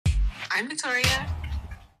I'm Victoria.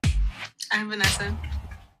 I'm Vanessa.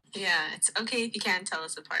 Yeah, it's okay if you can't tell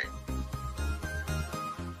us apart.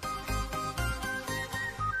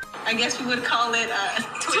 I guess we would call it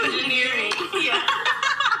Twingineering. Yeah.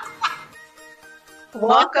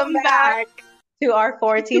 Welcome back to our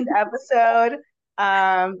 14th episode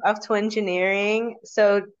of Twingineering.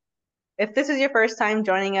 So, if this is your first time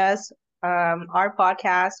joining us, our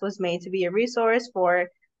podcast was made to be a resource for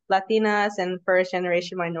Latinas and first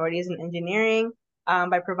generation minorities in engineering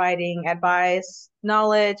by providing advice,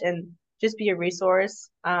 knowledge, and just be a resource.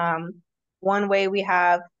 One way we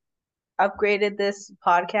have upgraded this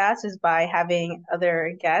podcast is by having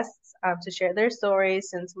other guests to share their stories,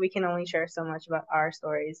 since we can only share so much about our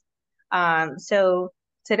stories. So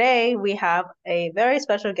today we have a very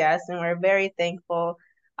special guest, and we're very thankful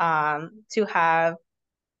to have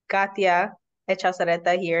Katya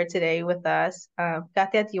Echazarreta here today with us.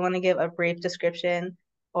 Katya, do you want to give a brief description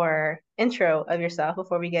or intro of yourself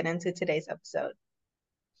before we get into today's episode?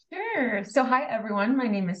 Sure. So, hi everyone. My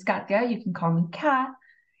name is Katya. You can call me Kat.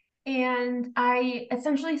 And I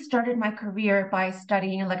essentially started my career by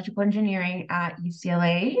studying electrical engineering at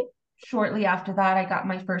UCLA. Shortly after that, I got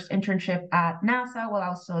my first internship at NASA while I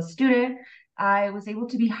was still a student. I was able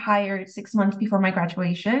to be hired 6 months before my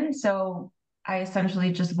graduation. So I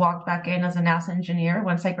essentially just walked back in as a NASA engineer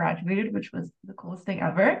once I graduated, which was the coolest thing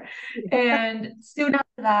ever. And soon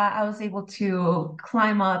after that, I was able to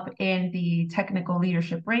climb up in the technical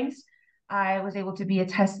leadership ranks. I was able to be a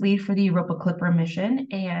test lead for the Europa Clipper mission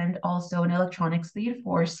and also an electronics lead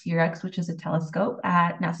for CRX, which is a telescope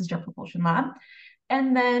at NASA's Jet Propulsion Lab.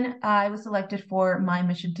 And then I was selected for my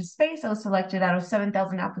mission to space. I was selected out of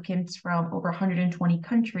 7,000 applicants from over 120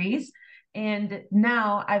 countries. And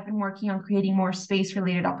now I've been working on creating more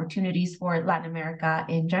space-related opportunities for Latin America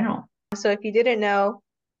in general. So if you didn't know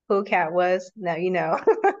who Kat was, now you know.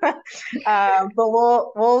 But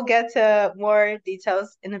we'll get to more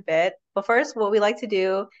details in a bit. But first, what we like to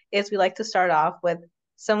do is we like to start off with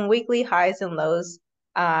some weekly highs and lows,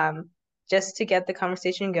 just to get the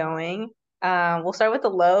conversation going. We'll start with the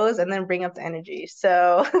lows and then bring up the energy.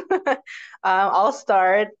 So I'll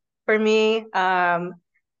start. For me,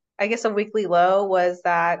 I guess a weekly low was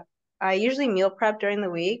that I usually meal prep during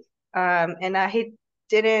the week, and I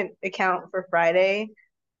didn't account for Friday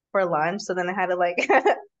for lunch, so then I had to like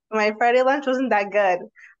my Friday lunch wasn't that good,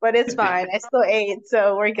 but it's fine. I still ate,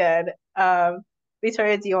 so we're good.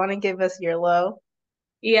 Victoria, do you want to give us your low?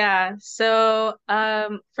 Yeah, so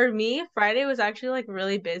for me, Friday was actually like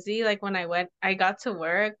really busy. Like when I got to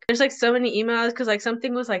work, there's like so many emails because like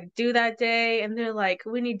something was like due that day, and they're like,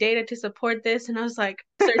 we need data to support this. And I was like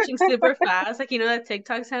searching super fast. Like, that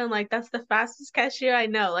TikTok sound, like that's the fastest cashier I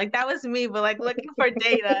know. Like that was me, but like looking for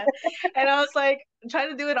data. And I was like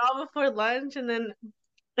trying to do it all before lunch, and then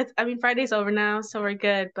Friday's over now, so we're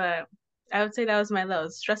good, but I would say that was my low.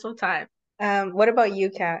 Stressful time. What about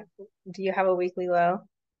you, Kat? Do you have a weekly low?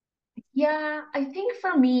 Yeah, I think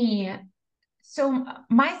for me, so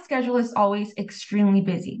my schedule is always extremely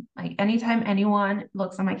busy. Like anytime anyone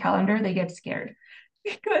looks on my calendar, they get scared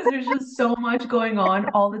because there's just so much going on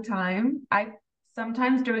all the time. I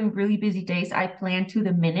sometimes during really busy days, I plan to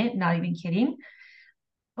the minute, not even kidding.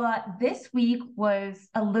 But this week was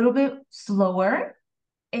a little bit slower.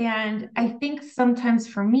 And I think sometimes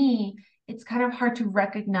for me, it's kind of hard to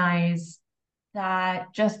recognize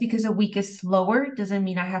that just because a week is slower doesn't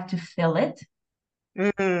mean I have to fill it.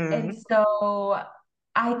 And so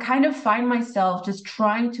I kind of find myself just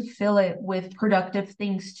trying to fill it with productive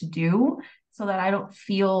things to do so that I don't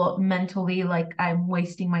feel mentally like I'm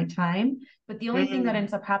wasting my time. But the only thing that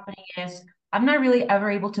ends up happening is I'm not really ever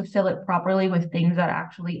able to fill it properly with things that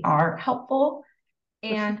actually are helpful.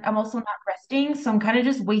 And I'm also not resting. So I'm kind of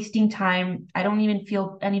just wasting time. I don't even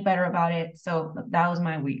feel any better about it. So that was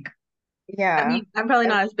my week. Yeah. I'm probably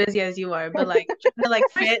not as busy as you are, but like trying to like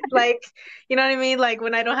fit, like, you know what I mean? Like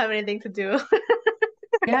when I don't have anything to do.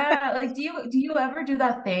 Yeah, like do you ever do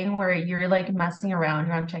that thing where you're like messing around,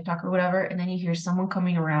 you're on TikTok or whatever, and then you hear someone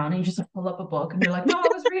coming around and you just like, pull up a book and you're like, no, I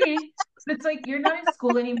was reading. But it's like you're not in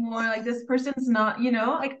school anymore. Like this person's not,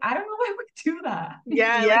 like I don't know why I would do that.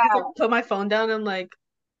 Yeah, like if I put my phone down and like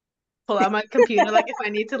pull out my computer, like if I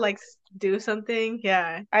need to like do something.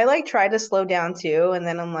 Yeah. I like try to slow down too, and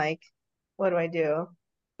then I'm like, what do I do?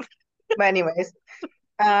 But anyways,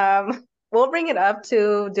 we'll bring it up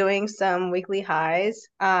to doing some weekly highs.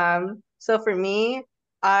 So for me,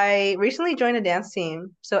 I recently joined a dance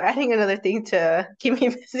team, so adding another thing to keep me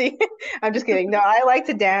busy. I'm just kidding. No, I like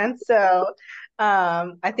to dance, so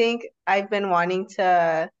I think I've been wanting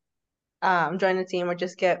to join a team or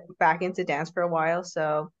just get back into dance for a while.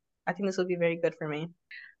 So I think this will be very good for me.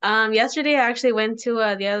 Yesterday I actually went to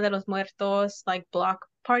a Dia de los Muertos like block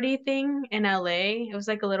party thing in LA. It was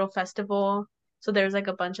like a little festival. So there was like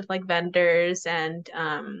a bunch of like vendors and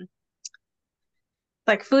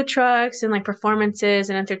like food trucks and like performances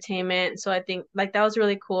and entertainment. So I think like that was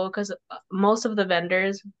really cool because most of the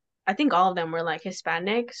vendors, I think all of them were like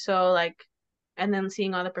Hispanic. So like, and then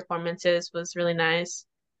seeing all the performances was really nice.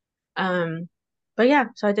 Um, but yeah,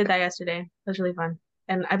 so I did that yesterday. It was really fun.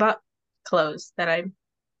 And I bought clothes that I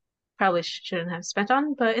probably shouldn't have spent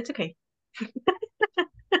on, but it's okay.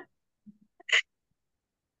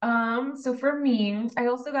 So for me, I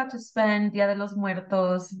also got to spend Dia de los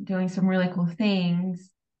Muertos doing some really cool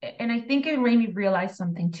things. And I think it made me realize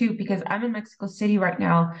something too, because I'm in Mexico City right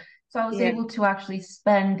now. So I was Yeah. able to actually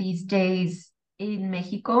spend these days in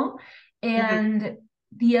Mexico. Hmm. And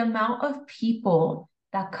the amount of people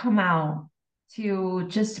that come out to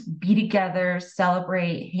just be together,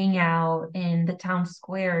 celebrate, hang out in the town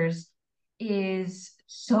squares is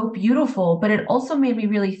so beautiful. But it also made me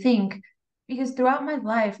really think because throughout my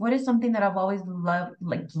life, what is something that I've always loved,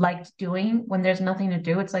 like liked doing when there's nothing to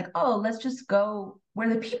do? It's like, oh, let's just go where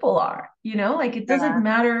the people are, Like it doesn't Yeah.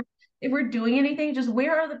 matter if we're doing anything, just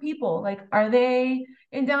where are the people? Like, are they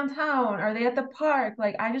in downtown? Are they at the park?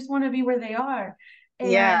 Like, I just want to be where they are.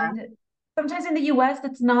 Yeah. And sometimes in the US,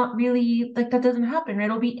 that's not really like that doesn't happen.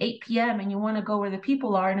 It'll be 8 p.m. and you want to go where the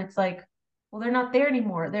people are, and it's like, well, they're not there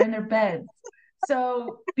anymore. They're in their beds.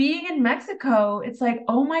 So being in Mexico, it's like,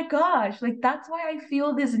 oh my gosh, like that's why I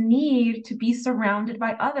feel this need to be surrounded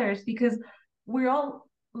by others because we're all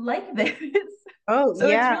like this. Oh, So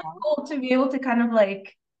it's yeah. really cool to be able to kind of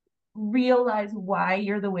like realize why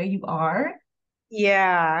you're the way you are.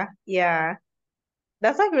 Yeah. Yeah.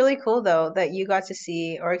 That's like really cool though that you got to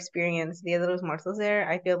see or experience Dia de los Muertos there.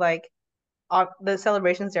 I feel like the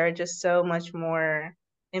celebrations there are just so much more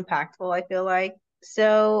impactful, I feel like.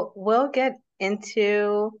 So we'll get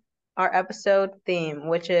into our episode theme,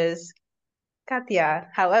 which is Katya.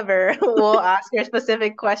 However, we'll ask her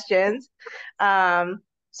specific questions. Um,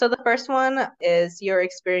 so the first one is your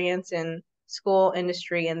experience in school,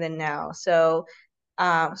 industry, and then now. So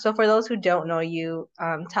for those who don't know you,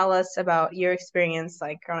 tell us about your experience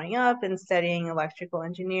like growing up and studying electrical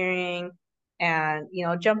engineering and,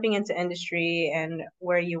 jumping into industry and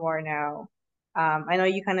where you are now. I know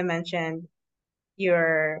you kind of mentioned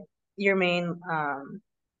your your main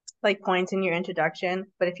like points in your introduction,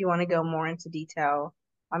 but if you want to go more into detail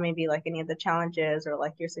on maybe like any of the challenges or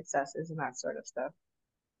like your successes and that sort of stuff.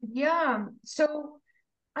 Yeah. So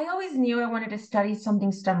I always knew I wanted to study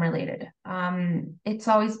something STEM related. It's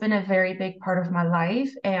always been a very big part of my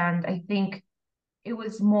life. And I think it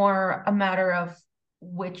was more a matter of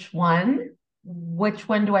which one, which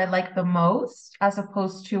one do I like the most, as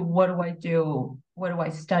opposed to what do I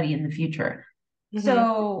study in the future. Mm-hmm.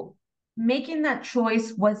 So making that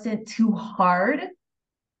choice wasn't too hard.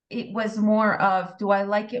 It was more of, do I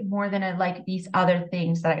like it more than I like these other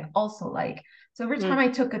things that I also like? So every time I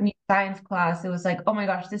took a new science class, it was like, oh my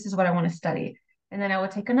gosh, this is what I want to study. And then I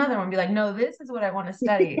would take another one and be like, no, this is what I want to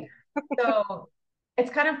study. So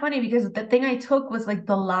it's kind of funny because the thing I took was like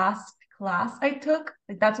the last class I took.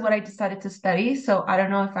 Like that's what I decided to study. So I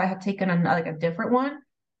don't know if I had taken like a different one,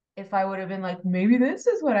 if I would have been like, maybe this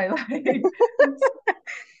is what I like. I just like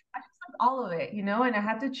all of it, and I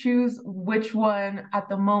had to choose which one at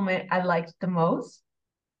the moment I liked the most,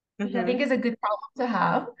 which I Mm-hmm. think is a good problem to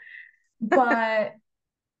have. But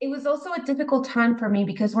it was also a difficult time for me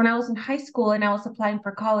because when I was in high school and I was applying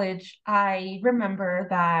for college, I remember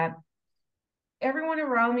that everyone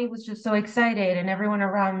around me was just so excited and everyone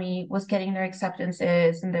around me was getting their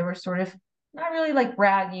acceptances and they were sort of not really like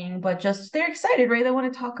bragging, but just they're excited, right? They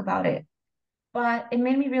want to talk about it. But it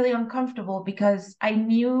made me really uncomfortable because I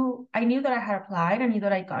knew that I had applied, I knew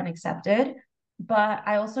that I'd gotten accepted, but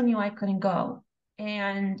I also knew I couldn't go.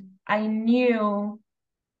 And I knew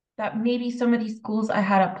that maybe some of these schools I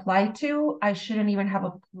had applied to, I shouldn't even have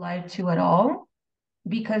applied to at all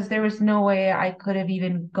because there was no way I could have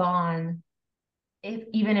even gone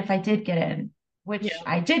even if I did get in, which Yeah.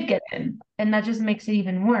 I did get in. And that just makes it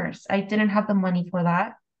even worse. I didn't have the money for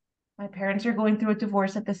that. My parents are going through a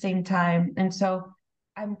divorce at the same time. And so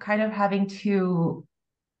I'm kind of having to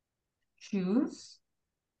choose.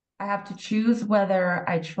 I have to choose whether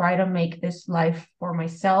I try to make this life for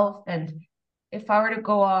myself. And if I were to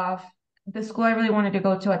go off, the school I really wanted to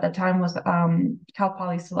go to at the time was Cal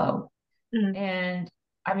Poly SLO. Mm-hmm. And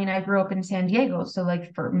I mean, I grew up in San Diego. So,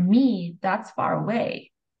 like, for me, that's far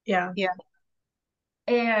away. Yeah. Yeah.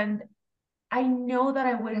 And I know that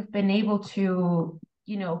I would have been able to,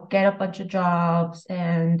 get a bunch of jobs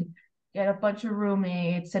and get a bunch of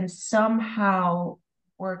roommates, and somehow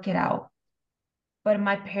work it out. But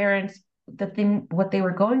my parents, what they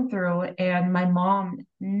were going through, and my mom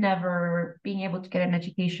never being able to get an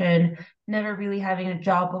education, never really having a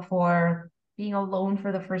job before, being alone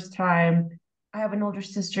for the first time. I have an older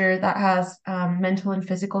sister that has mental and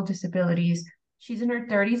physical disabilities. She's in her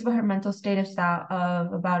 30s, but her mental state is that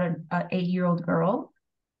of about an 8-year-old girl.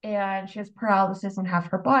 And she has paralysis on half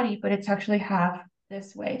her body, but it's actually half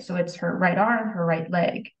this way. So it's her right arm, her right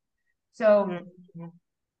leg. So Mm-hmm.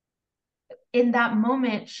 in that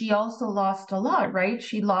moment, she also lost a lot, right?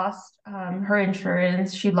 She lost her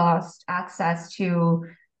insurance, she lost access to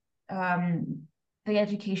um, the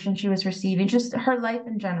education she was receiving, just her life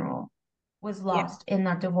in general was Yeah. lost in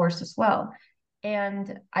that divorce as well.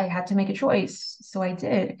 And I had to make a choice. So I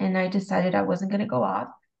did. And I decided I wasn't going to go off.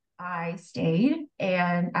 I stayed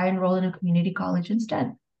and I enrolled in a community college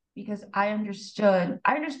instead because I understood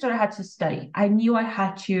I had to study. I knew I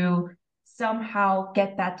had to somehow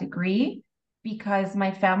get that degree because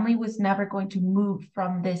my family was never going to move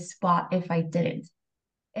from this spot if I didn't.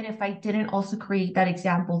 And if I didn't also create that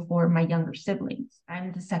example for my younger siblings.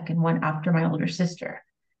 I'm the second one after my older sister.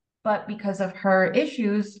 But because of her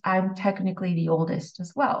issues, I'm technically the oldest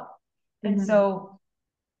as well. And Mm-hmm. so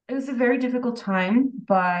it was a very difficult time,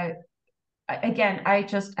 but again, I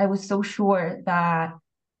was so sure that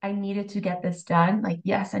I needed to get this done. Like,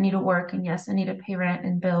 yes, I need to work, and yes, I need to pay rent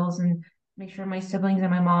and bills and make sure my siblings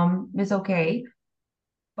and my mom is okay.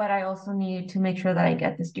 But I also needed to make sure that I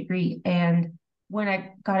get this degree. And when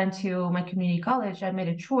I got into my community college, I made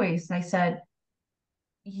a choice. I said,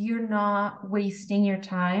 you're not wasting your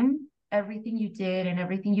time. Everything you did and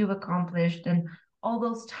everything you've accomplished, and all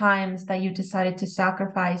those times that you decided to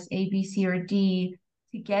sacrifice A, B, C, or D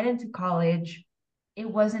to get into college, it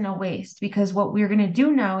wasn't a waste because what we're going to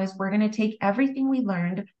do now is we're going to take everything we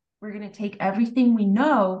learned, we're going to take everything we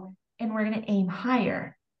know, and we're going to aim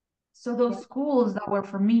higher. So Yeah. those schools that were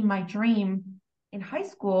for me my dream in high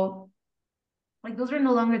school, like those are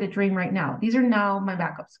no longer the dream right now. These are now my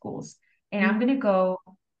backup schools. And I'm going to go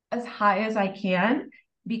as high as I can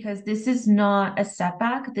because this is not a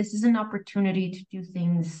setback. This is an opportunity to do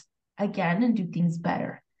things again and do things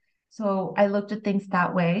better. So I looked at things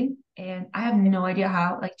that way. And I have no idea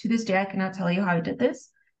how, like to this day, I cannot tell you how I did this,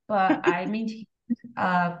 but I maintained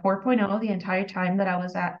 4.0 the entire time that I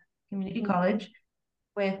was at community college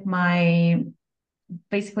with my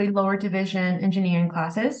basically lower division engineering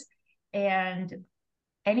classes. And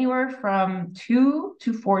anywhere from 2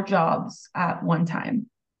 to 4 jobs at one time.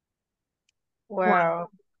 Wow. Wow.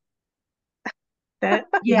 That,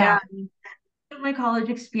 yeah. Yeah, my college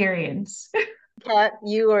experience. Kat,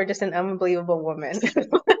 you are just an unbelievable woman.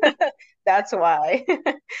 That's why.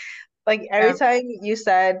 Like every Yeah. time you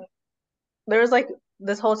said, there was like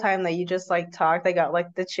this whole time that you just like talked, I got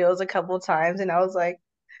like the chills a couple times, and I was like,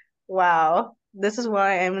 wow, this is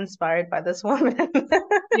why I'm inspired by this woman.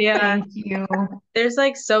 Yeah. Thank you. There's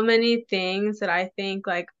like so many things that I think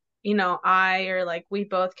like, I or like we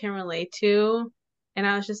both can relate to. And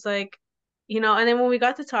I was just like, and then when we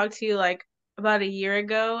got to talk to you like about a year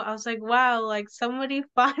ago, I was like, wow, like somebody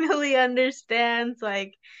finally understands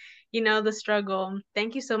like, the struggle.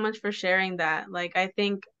 Thank you so much for sharing that. Like I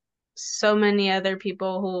think so many other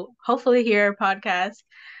people who hopefully hear our podcast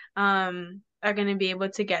are going to be able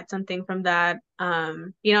to get something from that.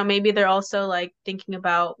 Maybe they're also like thinking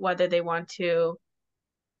about whether they want to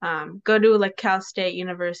go to like Cal State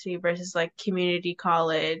University versus like community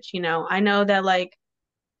college. I know that like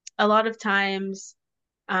a lot of times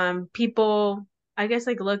people I guess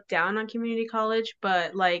like look down on community college,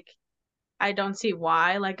 but like I don't see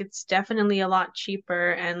why. Like it's definitely a lot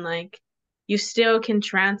cheaper and like you still can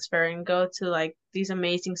transfer and go to like these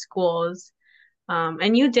amazing schools.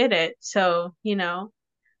 And you did it. So,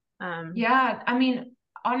 um Yeah, I mean,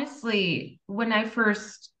 honestly, when I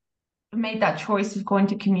first made that choice of going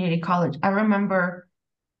to community college, I remember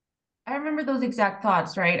those exact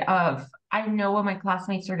thoughts, right? Of I know what my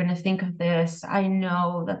classmates are going to think of this. I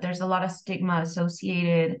know that there's a lot of stigma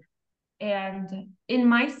associated. And in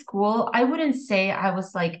my school, I wouldn't say I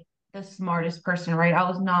was like the smartest person, right? I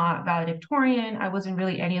was not valedictorian. I wasn't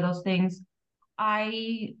really any of those things.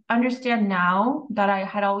 I understand now that I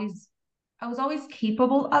was always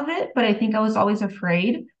capable of it, but I think I was always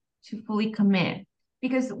afraid to fully commit.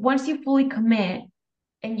 Because once you fully commit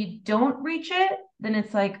and you don't reach it, then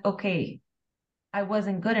it's like, okay, I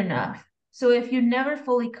wasn't good enough. So if you never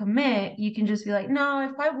fully commit, you can just be like, no,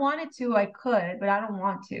 if I wanted to, I could, but I don't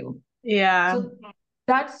want to. yeah. So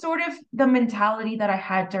that's sort of the mentality that I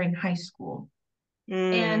had during high school.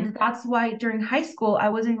 Mm, And that's why during high school, I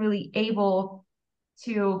wasn't really able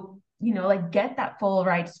to like get that full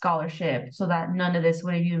ride scholarship so that none of this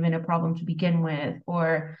would have even been a problem to begin with,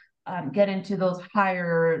 or get into those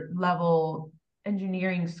higher level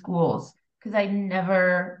engineering schools, because I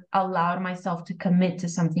never allowed myself to commit to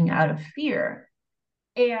something out of fear.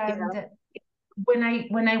 Yeah. And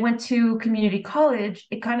when I went to community college,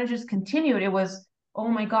 it kind of just continued. It was, oh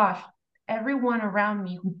my gosh, everyone around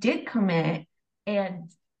me who did commit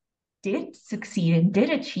and did succeed and did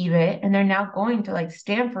achieve it, and they're now going to like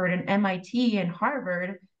Stanford and MIT and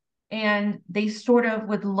Harvard, and they sort of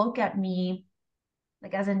would look at me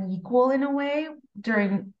like as an equal in a way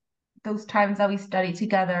during those times that we studied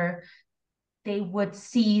together. They would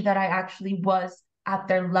see that I actually was at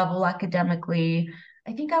their level academically.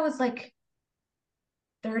 I think I was like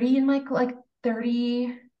 30 in my like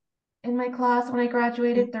 30 in my class when I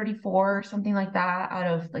graduated, 34 or something like that out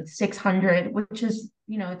of like 600, which is,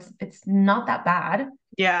 it's not that bad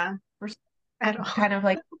Yeah, for at all. kind of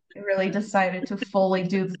like really decided to fully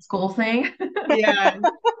do the school thing. Yeah.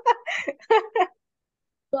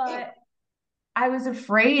 But I was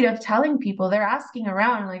afraid of telling people. They're asking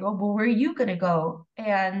around, like, oh, well, where are you gonna go?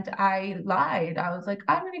 And I lied. I was like,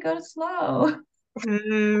 I'm gonna go to SLO.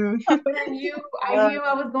 Mm, But I Uh, knew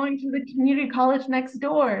I was going to the community college next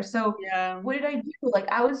door. So yeah. what did I do? Like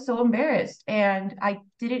I was so embarrassed, and I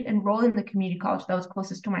didn't enroll in the community college that was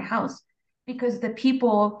closest to my house, because the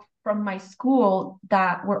people from my school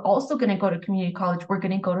that were also going to go to community college were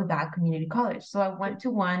going to go to that community college. So I went to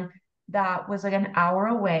one that was like an hour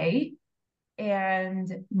away,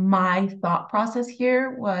 and my thought process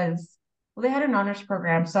here was, well, they had an honors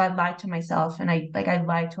program, so I lied to myself, and I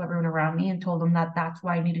lied to everyone around me and told them that that's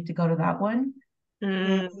why I needed to go to that one.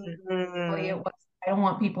 Mm, Really, it mm, was, I don't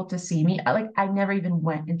want people to see me. I never even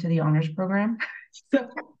went into the honors program. So,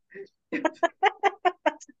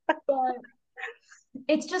 but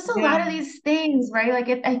it's just a yeah. lot of these things, right?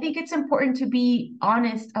 I think it's important to be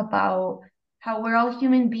honest about how we're all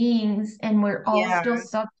human beings and we're all yeah, still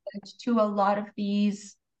subject to a lot of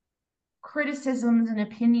these criticisms and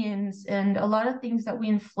opinions and a lot of things that we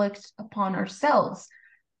inflict upon ourselves.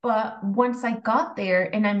 But once I got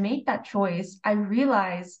there and I made that choice, I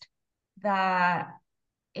realized that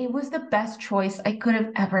it was the best choice I could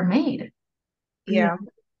have ever made. yeah,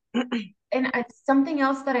 And something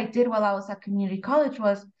else that I did while I was at community college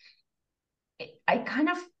was I kind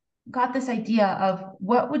of got this idea of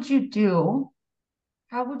what would you do?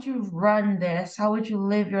 How would you run this? How would you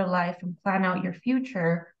live your life and plan out your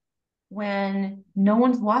future when no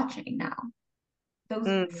one's watching now? Those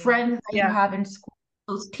mm, friends that you Yeah. have in school,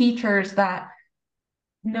 those teachers that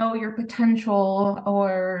know your potential,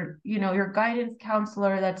 or your guidance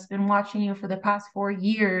counselor that's been watching you for the past 4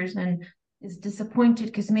 years and is disappointed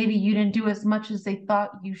because maybe you didn't do as much as they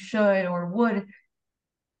thought you should or would.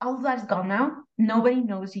 All of that is gone now. Nobody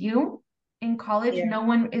knows you in college. yeah, No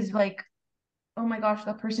one is like, oh my gosh,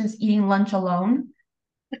 that person's eating lunch alone.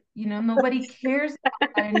 Nobody cares about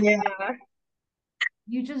that anymore. yeah,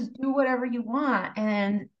 You just do whatever you want.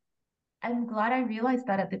 And I'm glad I realized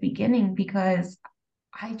that at the beginning, because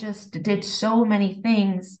I just did so many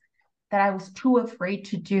things that I was too afraid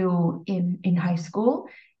to do in high school.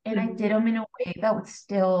 And I mhm, did them in a way that was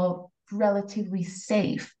still relatively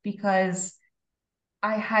safe, because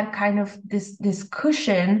I had kind of this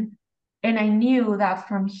cushion, and I knew that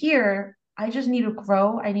from here I just need to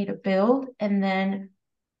grow, I need to build, and then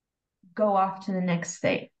go off to the next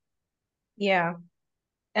thing. yeah.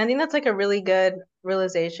 And I think that's like a really good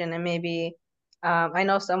realization. And maybe I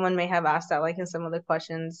know someone may have asked that like in some of the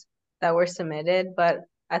questions that were submitted, but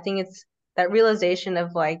I think it's that realization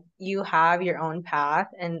of like you have your own path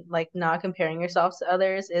and like not comparing yourself to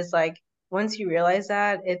others is like once you realize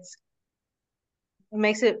that it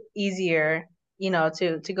makes it easier,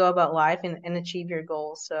 to go about life and achieve your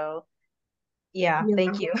goals. So yeah, Yeah.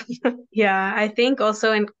 thank you. Yeah, I think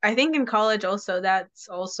in college also that's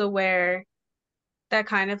also where that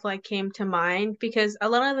kind of like came to mind, because a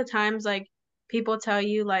lot of the times like people tell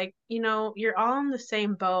you like, you're all in the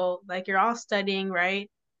same boat, like you're all studying, right?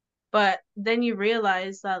 But then you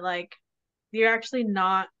realize that like you're actually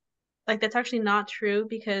not, like that's actually not true,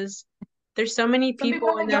 because there's so many Some people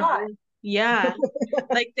people in have their not. group. Yeah.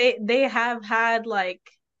 Like they have had like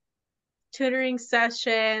tutoring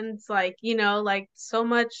sessions, like, like so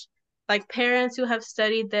much, like parents who have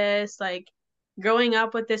studied this, like growing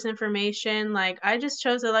up with this information. Like I just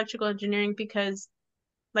chose electrical engineering because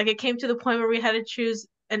like it came to the point where we had to choose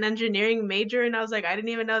an engineering major, and I was like, I didn't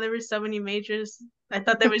even know there were so many majors. I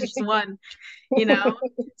thought there was just one, you know?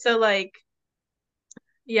 So like,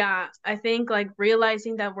 yeah, I think like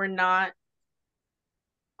realizing that we're not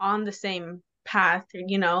on the same path,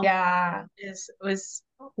 Yeah. is was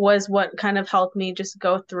was what kind of helped me just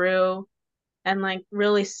go through and like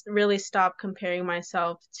really stop comparing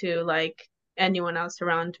myself to like anyone else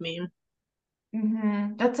around me.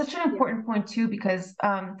 That's such an Yeah. important point too, because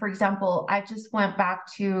for example, I just went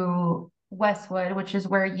back to Westwood, which is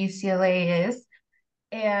where UCLA is,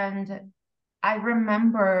 and I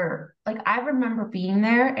remember being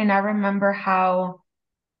there, and I remember how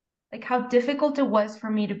difficult it was for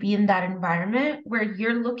me to be in that environment where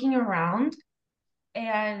you're looking around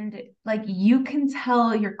and like you can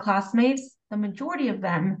tell your classmates, the majority of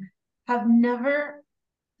them have never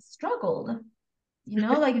struggled,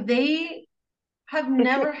 like they have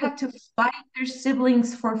never had to fight their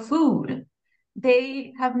siblings for food.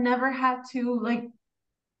 They have never had to like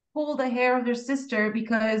pull the hair of their sister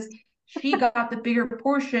because she got the bigger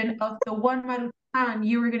portion of the one maruchan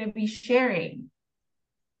you were going to be sharing.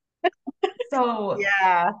 So,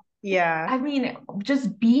 Yeah. Yeah. I mean,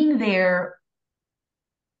 just being there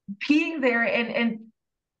and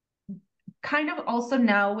kind of also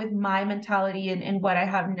now with my mentality and what I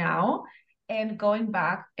have now and going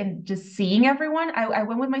back and just seeing everyone. I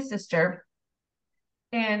went with my sister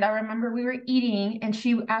and I remember we were eating and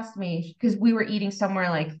she asked me because we were eating somewhere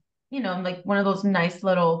like, like one of those nice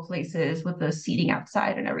little places with the seating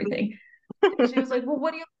outside and everything. And she was like, well,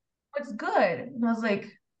 what's good? And I was like,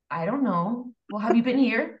 I don't know. Well, have you been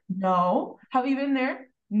here? No. Have you been there?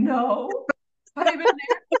 No. Have you been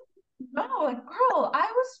there? No. Like, girl,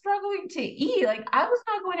 I was struggling to eat. Like, I was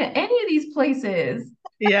not going to any of these places.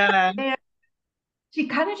 Yeah. And she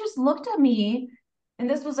kind of just looked at me. And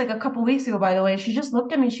this was like a couple weeks ago, by the way. She just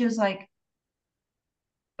looked at me. She was like,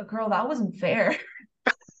 girl, that wasn't fair.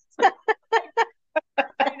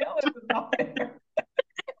 I know it was not fair.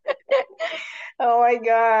 Oh my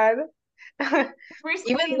God. We're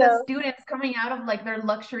Even seeing the though, students coming out of like their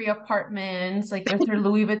luxury apartments, like with their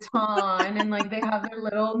Louis Vuitton, and like they have their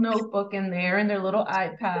little notebook in there and their little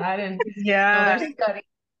iPad, and they're Yeah. studying.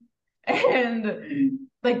 And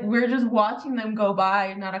like we're just watching them go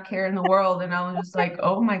by, not a care in the world. And I was just like,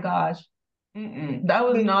 oh my gosh, that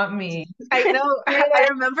was not me. I know. you're I like,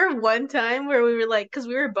 remember one time where we were like, because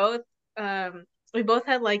we both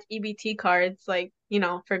had like EBT cards, like,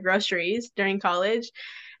 for groceries during college.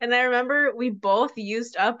 And I remember we both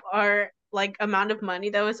used up our like amount of money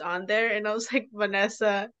that was on there. And I was like,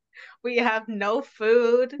 Vanessa, we have no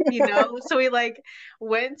food, So we like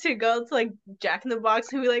went to go to like Jack in the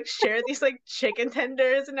Box and we like shared these like chicken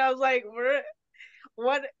tenders. And I was like, we're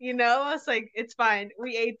what, I was like, it's fine.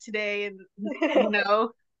 We ate today and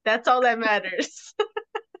that's all that matters.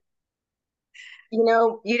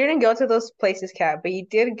 you didn't go to those places, Kat, but you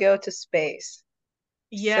did go to space.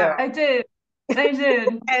 So I Yeah. did. I did.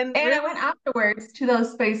 And And I really, went afterwards to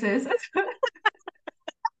those spaces.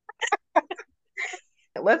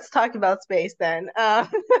 let's talk about space then,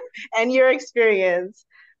 and your experience.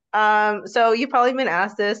 So you've probably been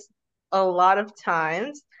asked this a lot of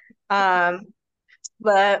times, um,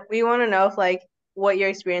 but we want to know if like what your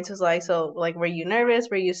experience was like. So like, were you nervous?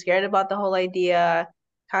 Were you scared about the whole idea?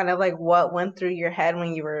 Kind of like what went through your head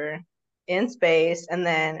when you were in space, and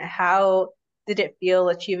then how did it feel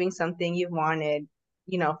achieving something you wanted,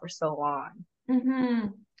 for so long? hmm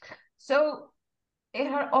So it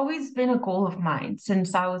had always been a goal of mine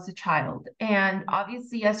since I was a child. And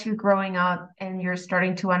obviously, as you're growing up and you're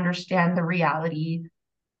starting to understand the reality,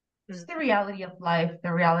 just the mm, reality of life,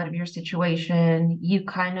 the reality of your situation, you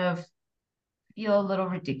kind of feel a little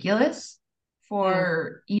ridiculous Mm,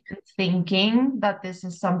 for even thinking that this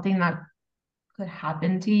is something that could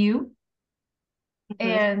happen to you. mhm,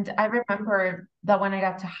 And I remember that when I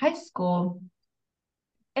got to high school,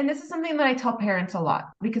 and this is something that I tell parents a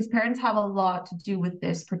lot because parents have a lot to do with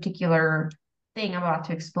this particular thing I'm about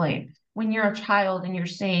to explain. When you're a child and you're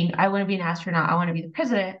saying, I want to be an astronaut, I want to be the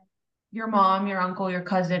president, your mom, your uncle, your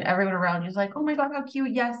cousin, everyone around you is like, oh my God, how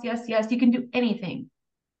cute. Yes, yes, yes. You can do anything.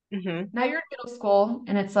 mhm, Now you're in middle school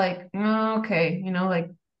and it's like, oh, okay, like,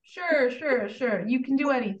 sure, sure, sure. You can do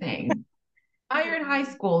anything. Now you're in high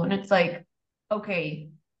school and it's like, okay,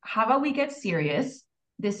 how about we get serious?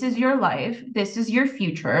 This is your life. This is your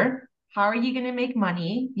future. How are you going to make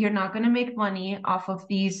money? You're not going to make money off of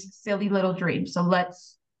these silly little dreams. So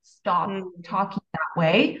let's stop mm, talking that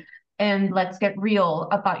way and let's get real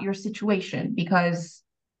about your situation because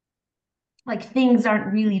like things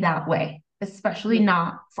aren't really that way, especially mm,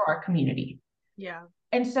 not for our community. yeah.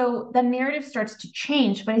 And so the narrative starts to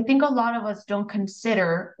change, but I think a lot of us don't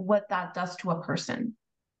consider what that does to a person,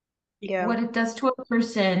 yeah. what it does to a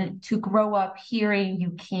person to grow up hearing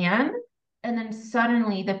you can. And then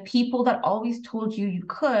suddenly the people that always told you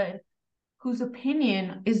could, whose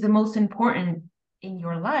opinion is the most important in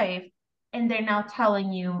your life, and they're now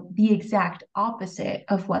telling you the exact opposite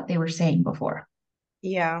of what they were saying before.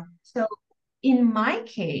 Yeah. So in my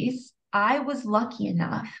case, I was lucky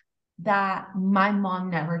enough that my mom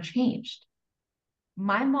never changed.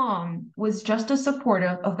 My mom was just as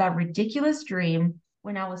supportive of that ridiculous dream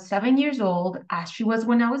when I was 7 years old, as she was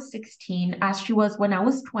when I was 16, as she was when I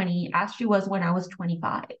was 20, as she was when I was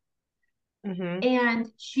 25. Mm-hmm. And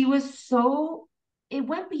she was so, it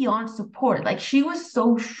went beyond support. Like she was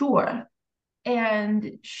so sure.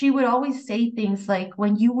 And she would always say things like,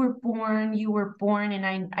 when you were born,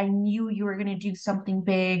 and I knew you were going to do something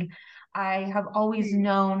big. I have always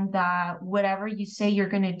known that whatever you say you're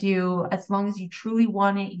going to do, as long as you truly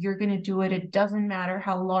want it, you're going to do it. It doesn't matter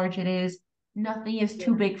how large it is, nothing is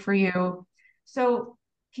too Yeah. big for you. So,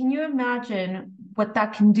 can you imagine what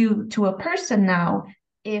that can do to a person now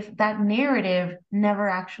if that narrative never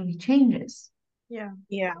actually changes? Yeah.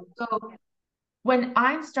 Yeah. So, when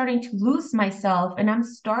I'm starting to lose myself and I'm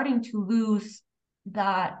starting to lose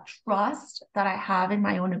that trust that I have in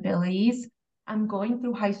my own abilities, I'm going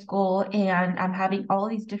through high school and I'm having all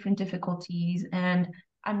these different difficulties, and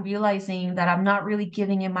I'm realizing that I'm not really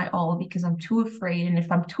giving it my all because I'm too afraid. And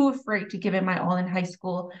if I'm too afraid to give it my all in high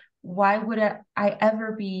school, why would I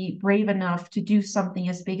ever be brave enough to do something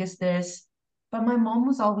as big as this? But my mom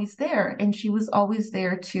was always there, and she was always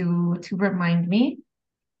there to remind me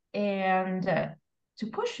and to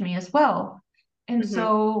push me as well. And Mm-hmm.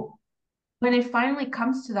 so when it finally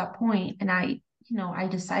comes to that point and I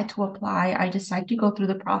decide to apply, I decide to go through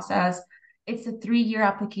the process. It's a 3-year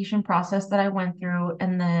application process that I went through,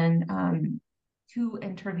 and then 2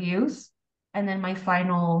 interviews, and then my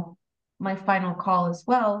final call as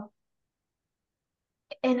well.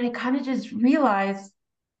 And I kind of just realized,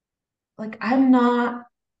 like, I'm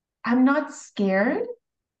not scared.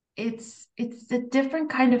 It's a different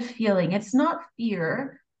kind of feeling. It's not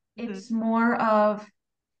fear. Mm-hmm. It's more of,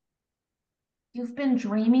 you've been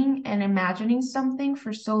dreaming and imagining something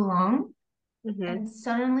for so long, Mm-hmm. and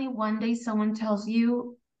suddenly one day someone tells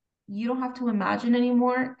you you don't have to imagine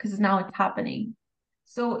anymore because now it's happening.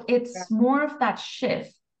 So Yeah. it's more of that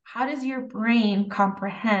shift. How does your brain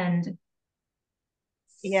comprehend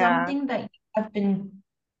Yeah. something that you have been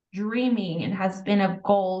dreaming and has been a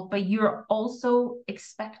goal, but you're also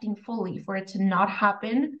expecting fully for it to not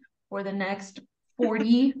happen for the next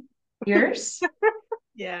 40 years?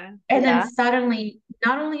 Yeah. And then Yeah. suddenly,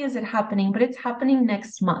 not only is it happening, but it's happening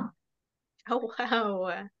next month. Oh,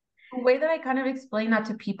 wow. The way that I kind of explain that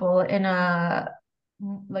to people in a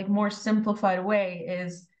like more simplified way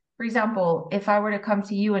is, for example, if I were to come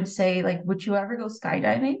to you and say, like, would you ever go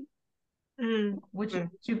skydiving? Mm. Would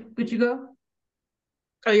you go?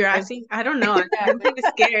 Oh, you're I asking? I don't know. I'm, Yeah. I'm kind of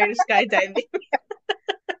scared of skydiving.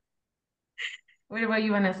 What about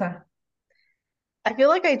you, Vanessa? I feel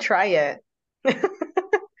like I try it.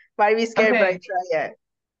 Might be scared, but I Okay, try it.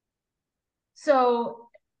 so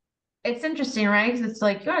it's interesting, right? Because it's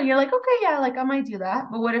like, oh, you're like, okay, yeah, like I might do that.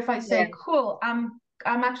 But what if I Yeah. say, cool, I'm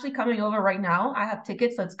actually coming over right now. I have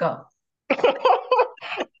tickets, let's go.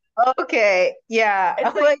 Okay. Yeah. It's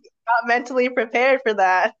I'm like, like not mentally prepared for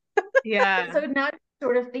that. Yeah. so now you're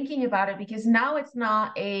sort of thinking about it, because now it's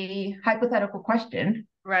not a hypothetical question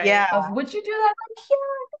Right. Yeah. of would you do that? Like, yeah,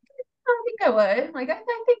 I think I would. Like, I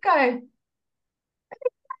think I'd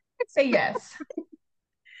say yes.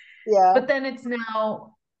 Yeah. But then it's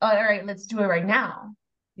now, all right, let's do it right now.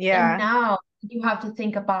 And Yeah. now you have to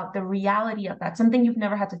think about the reality of that, something you've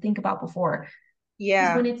never had to think about before. Because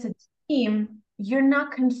Yeah. when it's a team, you're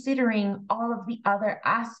not considering all of the other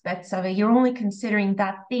aspects of it. You're only considering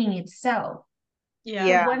that thing itself. Yeah. But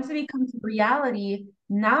Yeah. once it becomes reality,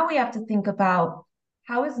 now we have to think about,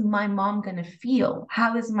 how is my mom going to feel?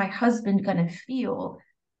 How is my husband going to feel?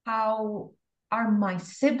 How are my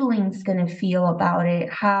siblings going to feel about it?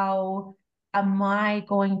 How am I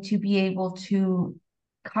going to be able to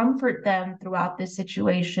comfort them throughout this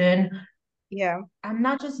situation? Yeah. I'm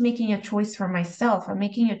not just making a choice for myself, I'm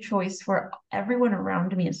making a choice for everyone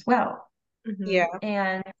around me as well. Hmm. Yeah.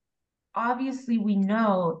 And obviously, we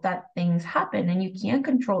know that things happen and you can't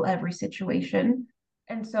control every situation.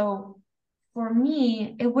 And so for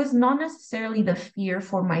me, it was not necessarily the fear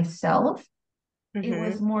for myself, it Mm-hmm.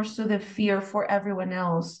 was more so the fear for everyone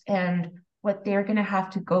else and what they're going to have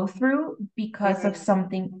to go through because of Mm-hmm.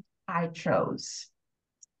 something I chose.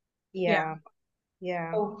 Yeah. Yeah.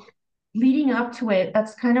 Yeah. So leading up to it,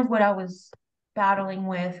 that's kind of what I was battling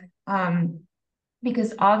with.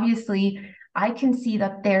 Because obviously I can see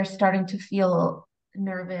that they're starting to feel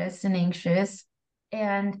nervous and anxious.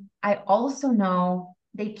 And I also know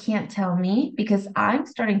they can't tell me because I'm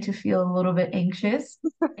starting to feel a little bit anxious.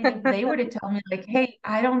 And if they were to tell me, like, hey,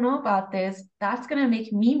 I don't know about this, that's going to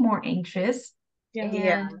make me more anxious. Yeah.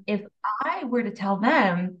 Yeah. And if I were to tell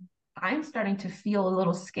them, I'm starting to feel a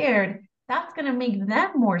little scared, that's going to make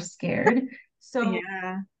them more scared. So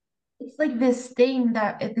Yeah. it's like this thing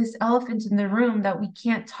that this elephant in the room that we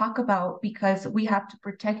can't talk about because we have to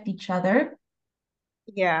protect each other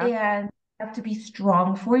Yeah. and have to be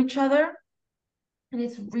strong for each other. And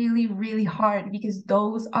it's really, really hard because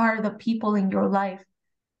those are the people in your life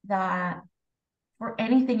that for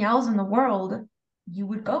anything else in the world you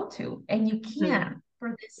would go to. And you Mhm. can't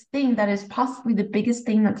for this thing that is possibly the biggest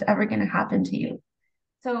thing that's ever going to happen to you.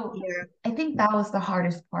 So Yeah. I think that was the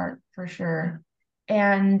hardest part for sure.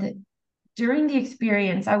 And during the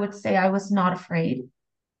experience, I would say I was not afraid.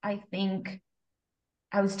 I think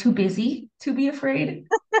I was too busy to be afraid.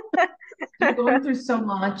 You're going through so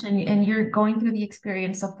much and you're going through the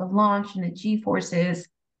experience of the launch and the G forces,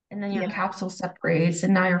 and then your Yeah. capsule separates,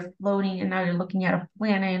 and now you're floating, and now you're looking at a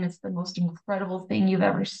planet, and it's the most incredible thing you've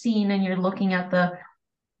ever seen. And you're looking at the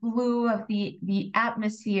blue of the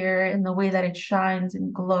atmosphere and the way that it shines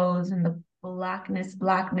and glows, and the blackness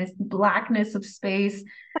of space.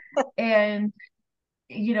 And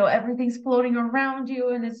everything's floating around you,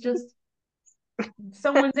 and it's just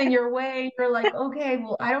someone's in your way. You're like, okay,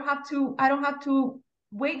 well, I don't have to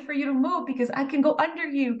wait for you to move because I can go under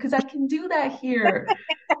you because I can do that here.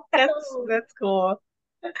 So, That's cool.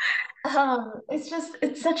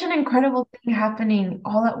 it's such an incredible thing happening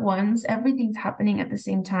all at once. Everything's happening at the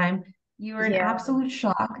same time. You're in Yeah. absolute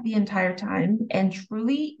shock the entire time, and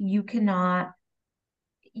truly, you can't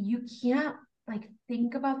like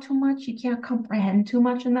think about too much. You can't comprehend too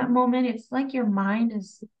much in that moment. It's like your mind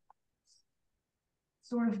is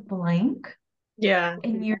sort of blank Yeah.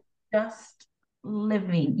 and you're just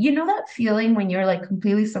living. You know that feeling when you're like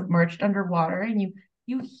completely submerged underwater and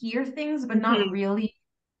you hear things but not Mhm. really, and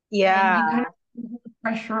Yeah. you kind of feel the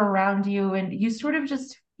pressure around you and you sort of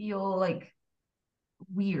just feel like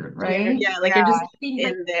weird, Scared. right? Yeah, like Yeah. you're just Think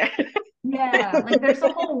like in there. yeah, like there's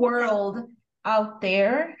a whole world out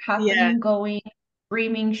there Yeah. happening, going,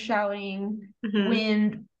 screaming, shouting, Hmm.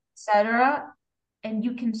 wind, etc. And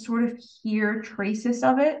you can sort of hear traces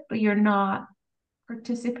of it, but you're not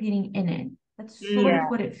participating in it. That's sort Yeah.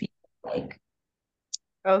 of what it feels like.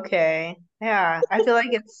 Okay. Yeah. I feel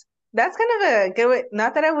like that's kind of a good way.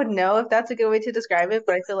 Not that I would know if that's a good way to describe it,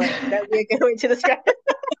 but I feel like that'd be a good way to describe it.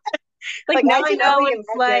 Like Like now I I can know only what it's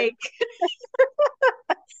imagine.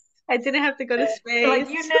 like. I didn't have to go to Like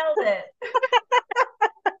you space. nailed it.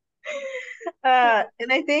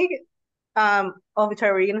 And I think, oh,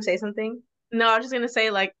 Victoria, were you gonna say something? No, I was just gonna say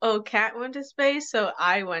like, oh, Kat went to space, so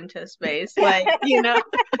I went to space. Like.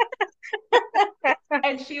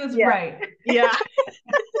 And she was Yeah. right. Yeah.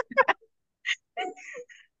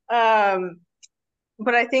 Um,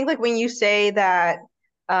 but I think like when you say that,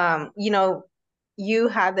 you know, you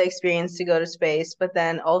had the experience to go to space, but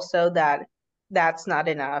then also that that's not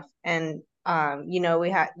enough. And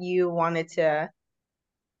you wanted to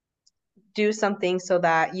do something so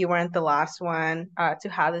that you weren't the last one to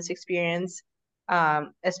have this experience,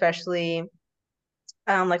 especially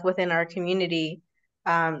like within our community.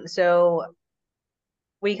 So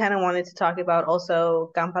we kind of wanted to talk about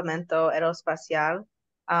also Campamento Aeroespacial,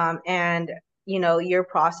 and your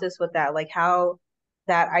process with that, like how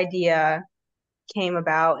that idea came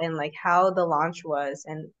about and like how the launch was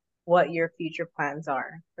and what your future plans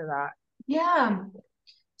are for that. Yeah.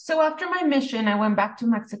 So after my mission, I went back to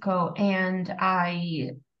Mexico and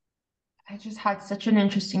I just had such an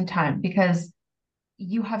interesting time because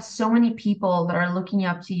you have so many people that are looking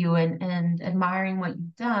up to you and admiring what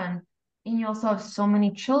you've done. And you also have so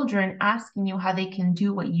many children asking you how they can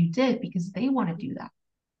do what you did because they want to do that.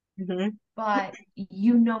 Hmm. But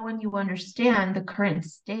you know and you understand the current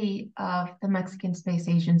state of the Mexican Space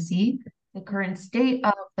Agency, the current state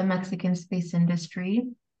of the Mexican space industry,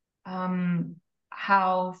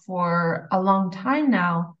 how for a long time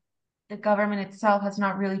now, the government itself has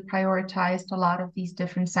not really prioritized a lot of these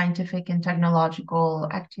different scientific and technological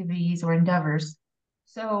activities or endeavors.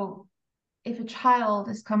 So if a child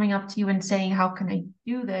is coming up to you and saying, how can I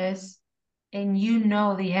do this? And you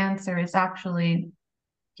know the answer is actually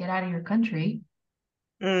get out of your country,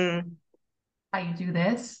 Mm, how you do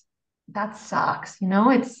this, that sucks.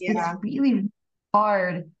 It's yeah. really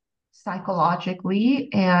hard psychologically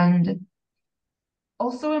and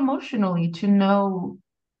also emotionally to know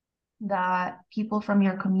that people from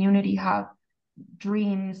your community have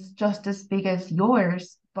dreams just as big as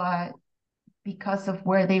yours, but because of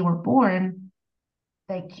where they were born,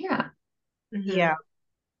 they can't. Hmm. Yeah.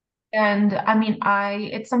 And I mean,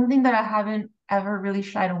 it's something that I haven't ever really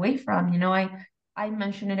shied away from. I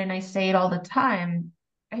mention it and I say it all the time.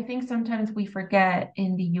 I think sometimes we forget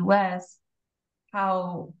in the US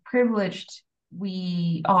how privileged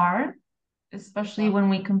we are, especially Yeah. when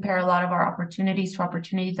we compare a lot of our opportunities to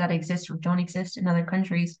opportunities that exist or don't exist in other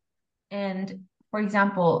countries. And for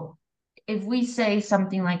example, if we say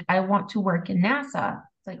something like, I want to work in NASA,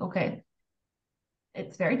 it's like, okay,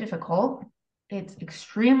 it's very difficult. It's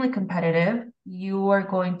extremely competitive. You are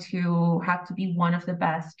going to have to be one of the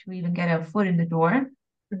best to even get a foot in the door,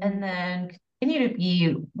 Hmm. and then continue to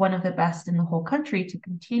be one of the best in the whole country to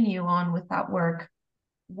continue on with that work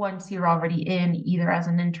once you're already in, either as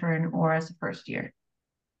an intern or as a first year.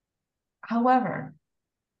 However,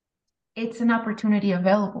 it's an opportunity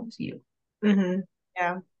available to you. Hmm.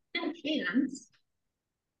 Yeah. And chance,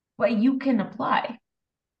 but you can apply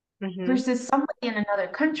Hmm. versus somebody in another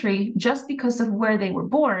country, just because of where they were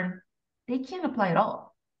born, they can't apply at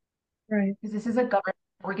all Right. because this is a government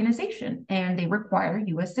organization and they require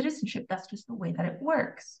US citizenship. That's just the way that it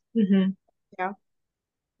works. Hmm. Yeah.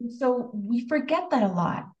 So we forget that a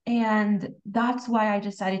lot. And that's why I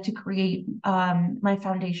decided to create my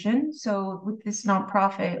foundation. So with this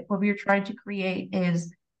nonprofit, what we're trying to create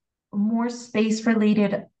is more space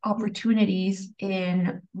related opportunities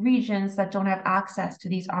in regions that don't have access to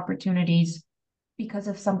these opportunities because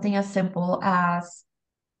of something as simple as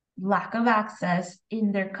lack of access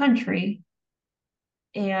in their country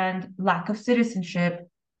and lack of citizenship,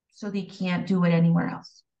 so they can't do it anywhere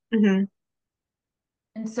else. Hmm.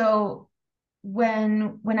 And so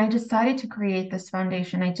when I decided to create this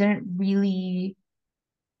foundation, I didn't really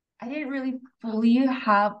fully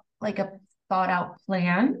have like a thought out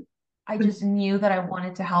plan. I just knew that I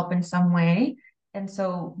wanted to help in some way. And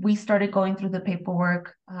so we started going through the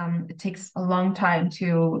paperwork. It takes a long time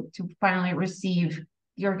to finally receive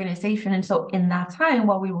the organization. And so in that time,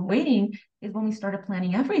 while we were waiting, is when we started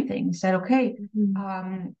planning everything. We said, okay,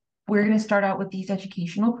 Hmm. we're going to start out with these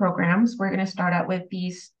educational programs. We're going to start out with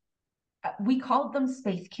these, we called them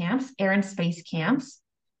space camps, air and space camps,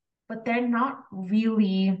 but they're not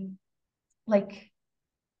really like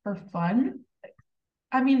for fun.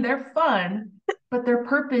 I mean, they're fun, but their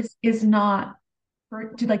purpose is not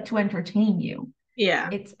to entertain you. Yeah.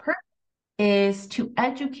 Its purpose is to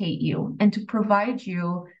educate you and to provide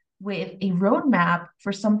you with a roadmap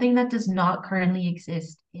for something that does not currently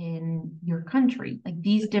exist in your country. Like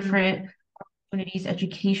these Hmm. different opportunities,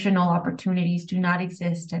 educational opportunities do not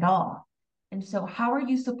exist at all. And so, how are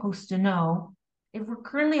you supposed to know if we're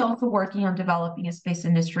currently also working on developing a space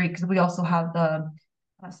industry? Because we also have the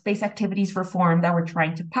space activities reform that we're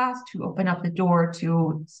trying to pass to open up the door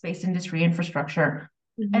to space industry infrastructure.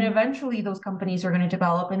 And Hmm. eventually, those companies are going to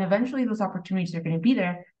develop, and eventually, those opportunities are going to be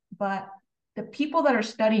there. But the people that are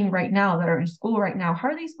studying right now, that are in school right now, how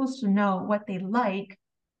are they supposed to know what they like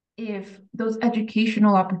if those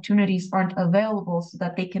educational opportunities aren't available so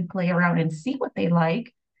that they can play around and see what they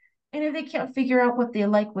like? And if they can't figure out what they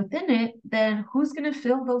like within it, then who's going to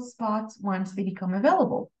fill those spots once they become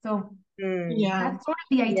available? So Mm. Yeah. that's sort of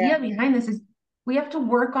the Yeah. idea behind this is we have to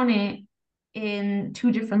work on it in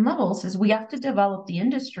two different levels is we have to develop the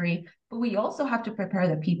industry, but we also have to prepare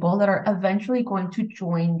the people that are eventually going to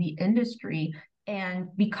join the industry.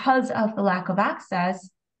 And because of the lack of access,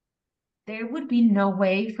 there would be no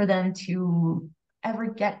way for them to ever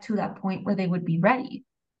get to that point where they would be ready.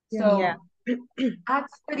 Yeah. So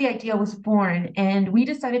that's where the idea was born. And we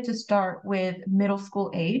decided to start with middle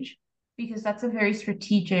school age because that's a very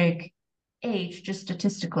strategic age, just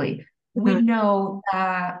statistically. We Hmm. know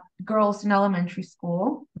that girls in elementary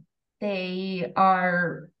school, they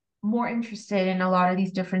are more interested in a lot of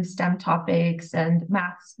these different STEM topics and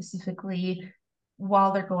math specifically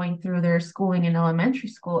while they're going through their schooling in elementary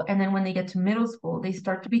school. And then when they get to middle school, they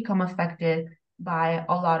start to become affected by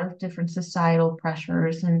a lot of different societal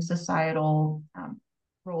pressures and societal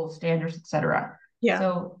roles, standards, etc. Yeah.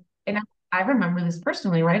 So, and I remember this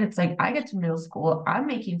personally, right? It's like I get to middle school, I'm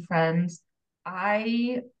making friends.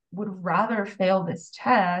 I would rather fail this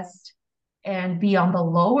test and be on the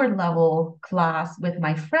lower level class with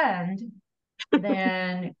my friend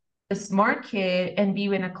than the smart kid and be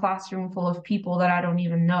in a classroom full of people that I don't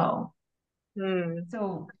even know. Mm.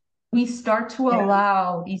 So we start to Yeah.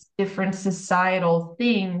 allow these different societal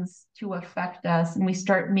things to affect us, and we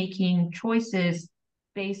start making choices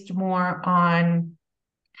based more on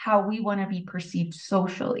how we want to be perceived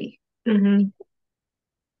socially. Hmm.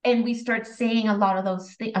 And we start saying a lot of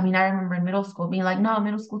those things. I mean, I remember in middle school being like, no,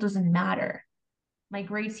 middle school doesn't matter. My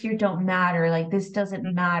grades here don't matter. Like, this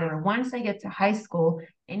doesn't matter. Once I get to high school,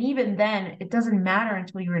 and even then, it doesn't matter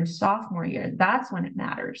until you're in sophomore year. That's when it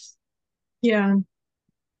matters. Yeah.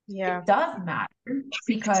 Yeah. It does matter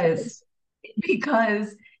because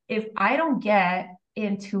because if I don't get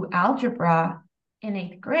into algebra in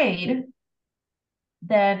eighth grade,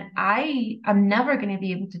 then I'm never going to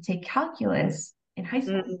be able to take calculus in high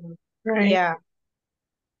school. Mm. Right. Yeah.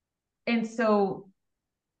 And so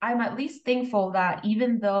I'm at least thankful that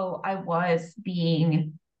even though I was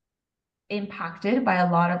being impacted by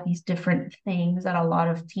a lot of these different things that a lot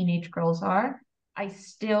of teenage girls are, I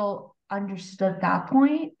still understood that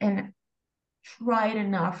point and tried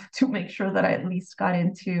enough to make sure that I at least got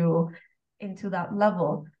into that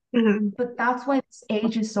level. Hmm. But that's why this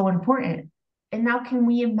age is so important. And now can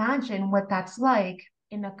we imagine what that's like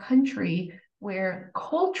in a country where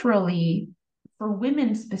culturally, for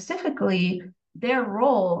women specifically, their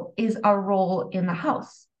role is a role in the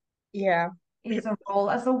house, Yeah. is a role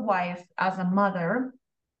as a wife, as a mother,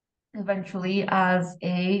 eventually as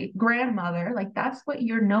a grandmother. Like that's what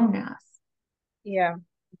you're known as. Yeah.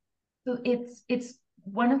 So it's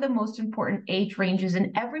one of the most important age ranges,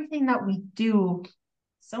 and everything that we do,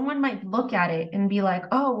 someone might look at it and be like,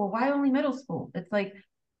 "Oh, well, why only middle school?" It's like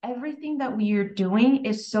everything that we are doing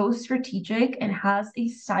is so strategic and has a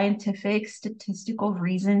scientific statistical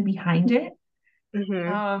reason behind it.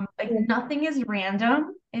 Hmm. Like nothing is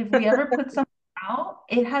random. If we ever put something out,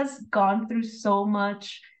 it has gone through so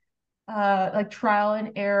much like trial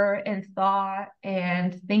and error and thought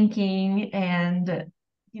and thinking and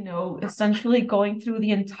essentially going through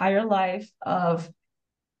the entire life of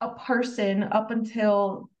a person up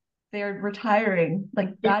until they're retiring.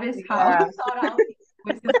 Like that is how Yeah. thought out these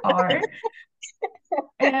quizzes are.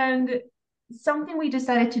 And something we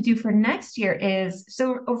decided to do for next year is,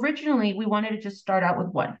 so originally we wanted to just start out with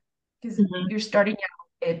one because Hmm. you're starting out,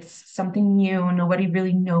 it's something new, nobody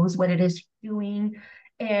really knows what it is you're doing,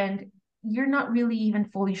 and you're not really even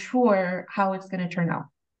fully sure how it's going to turn out.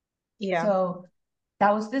 Yeah. So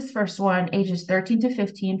that was this first one, ages 13 to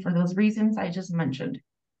 15, for those reasons I just mentioned.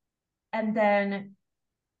 And then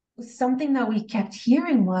something that we kept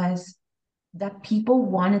hearing was that people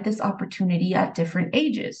wanted this opportunity at different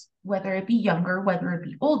ages, whether it be younger, whether it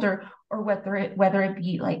be older, or whether it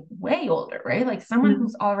be like way older, right? Like someone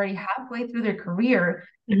who's already halfway through their career,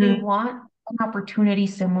 they Hmm. want an opportunity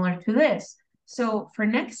similar to this. So for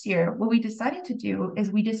next year, what we decided to do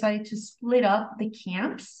is we decided to split up the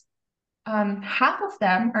camps. Half of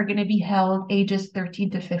them are going to be held ages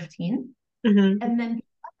 13 to 15, Hmm. and then the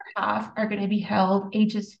other half are going to be held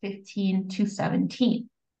ages 15 to 17.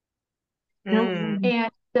 Mm.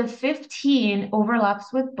 And the 15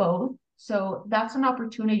 overlaps with both. So that's an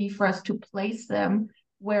opportunity for us to place them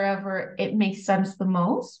wherever it makes sense the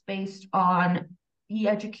most based on the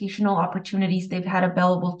educational opportunities they've had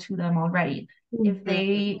available to them already. If Hmm.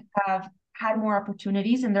 they have had more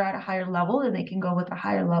opportunities and they're at a higher level, then they can go with a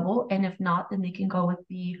higher level. And if not, then they can go with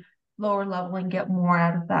the lower level and get more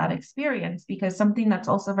out of that experience. Because something that's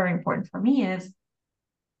also very important for me is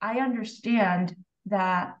I understand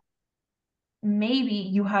that maybe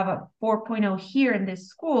you have a 4.0 here in this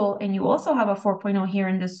school and you also have a 4.0 here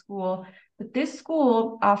in this school, but this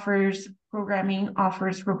school offers programming,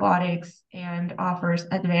 offers robotics, and offers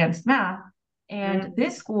advanced math, and Mm.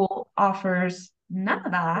 this school offers none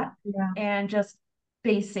of that Yeah. and just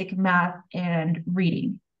basic math and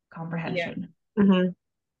reading Yeah. comprehension. Hmm.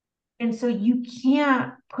 And so you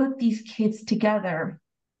can't put these kids together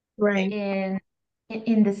Right. in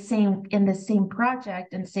in the same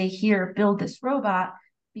project and say, here, build this robot,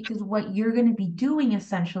 because what you're going to be doing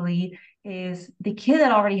essentially is the kid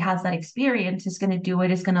that already has that experience is going to do it,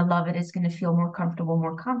 is going to love it, is going to feel more comfortable,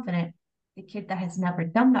 more confident. The kid that has never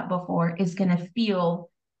done that before is going to feel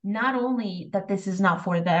not only that this is not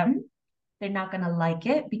for them, they're not going to like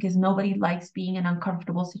it because nobody likes being in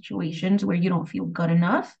uncomfortable situations where you don't feel good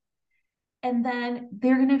enough, and then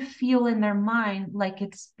they're going to feel in their mind like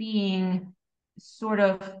it's being sort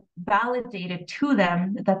of validated to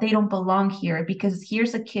them that they don't belong here because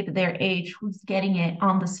here's a kid their age who's getting it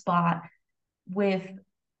on the spot with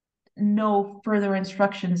no further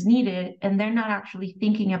instructions needed, and they're not actually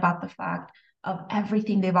thinking about the fact of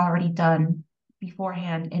everything they've already done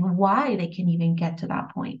beforehand and why they can even get to that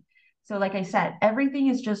point. So like I said, everything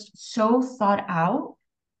is just so thought out,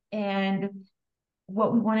 and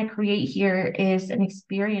what we want to create here is an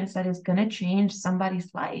experience that is going to change somebody's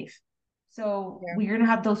life. So Yeah. we're going to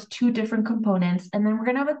have those two different components. And then we're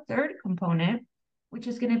going to have a third component, which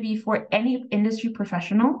is going to be for any industry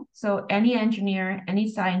professional. So any engineer, any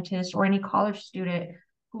scientist, or any college student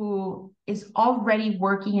who is already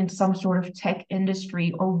working in some sort of tech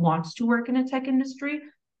industry or wants to work in a tech industry,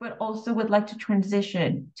 but also would like to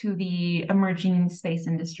transition to the emerging space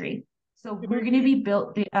industry. So we're going to Mm, be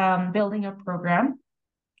building a program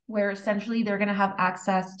where essentially they're going to have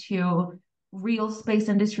access to real space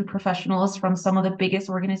industry professionals from some of the biggest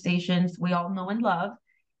organizations we all know and love.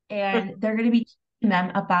 And they're going to be teaching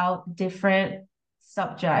them about different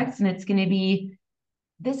subjects. And it's going to be,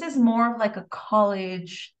 this is more of like a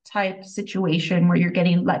college type situation where you're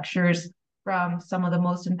getting lectures from some of the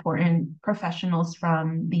most important professionals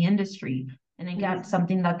from the industry. And again, mm,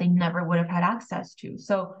 something that they never would have had access to.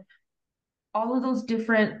 So all of those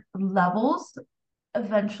different levels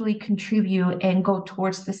eventually contribute and go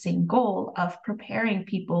towards the same goal of preparing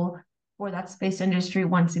people for that space industry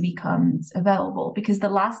once it becomes available. Because the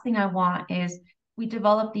last thing I want is we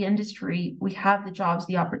develop the industry, we have the jobs,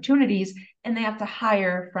 the opportunities, and they have to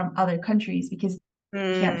hire from other countries because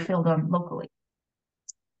they can't mm. fill them locally.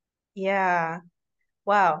 Yeah.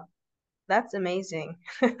 Wow. That's amazing.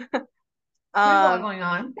 There's a lot Um, going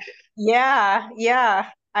on. yeah, yeah.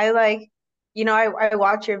 I like, I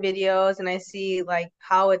watch your videos and I see like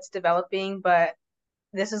how it's developing, but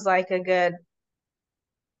this is like a good,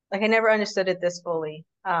 like I never understood it this fully.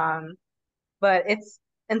 But it's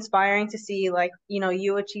inspiring to see like,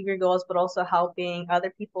 you achieve your goals, but also helping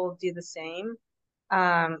other people do the same.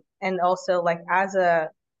 And also like as a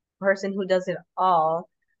person who does it all,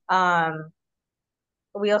 um,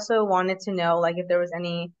 we also wanted to know like if there was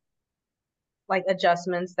any like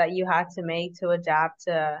adjustments that you had to make to adapt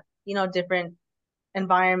to, different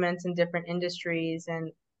environments and different industries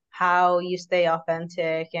and how you stay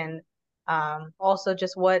authentic and also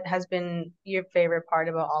just what has been your favorite part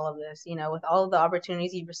about all of this, with all of the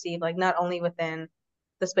opportunities you've received, like not only within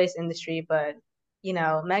the space industry, but,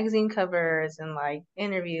 magazine covers and like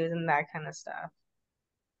interviews and that kind of stuff.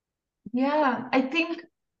 Yeah, I think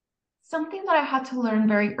something that I had to learn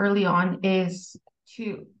very early on is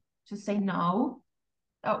to to say no.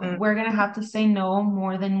 Mm, We're gonna have to say no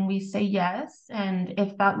more than we say yes. And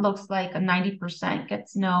if that looks like a 90%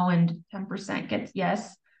 gets no and 10% gets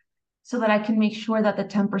yes, so that I can make sure that the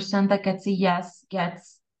 10% that gets a yes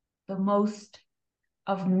gets the most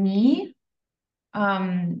of me.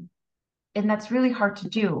 Um, and that's really hard to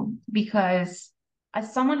do because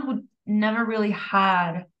as someone who never really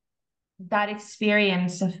had that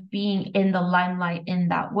experience of being in the limelight in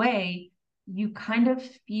that way, you kind of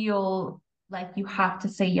feel like you have to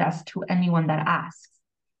say yes to anyone that asks.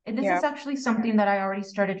 And this yeah. is actually something that I already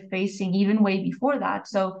started facing even way before that.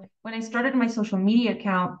 So when I started my social media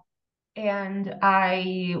account and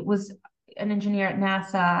I was an engineer at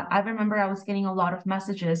NASA, I remember I was getting a lot of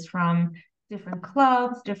messages from different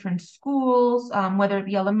clubs, different schools, whether it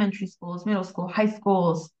be elementary schools, middle school, high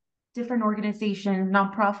schools, different organizations,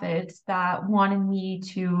 nonprofits that wanted me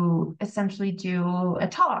to essentially do a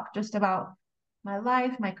talk just about my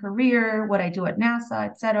life, my career, what I do at NASA,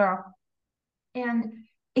 etc. And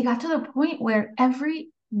it got to the point where every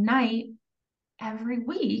night, every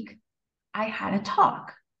week, I had a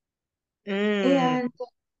talk. Mm, And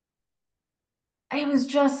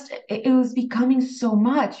it was becoming so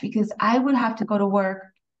much because I would have to go to work.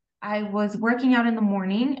 I was working out in the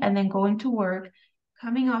morning and then going to work,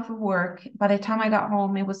 coming off of work. By the time I got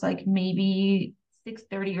home, it was like maybe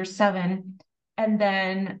 6:30 or 7. And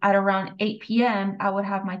then at around 8 p.m., I would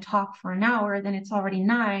have my talk for an hour. Then it's already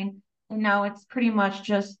 9. And now it's pretty much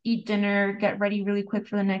just eat dinner, get ready really quick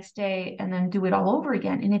for the next day, and then do it all over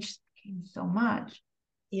again. And it just became so much.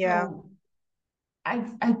 yeah. So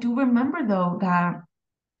I do remember though that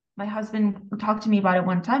my husband talked to me about it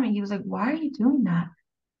one time and he was like, "Why are you doing that?"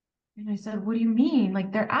 And I said, "What do you mean?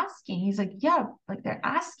 Like they're asking." He's like, "Yeah, like they're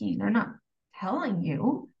asking. They're not telling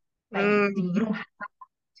you. Like you Mm, don't have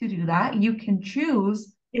to do that. You can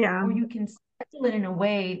choose yeah. or you can schedule it in a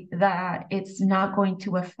way that it's not going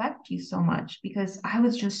to affect you so much because I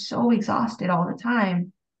was just so exhausted all the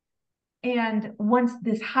time. And once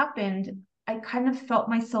this happened, I kind of felt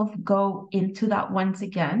myself go into that once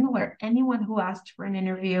again, where anyone who asked for an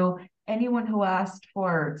interview, anyone who asked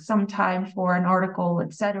for some time for an article,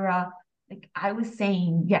 etc., like I was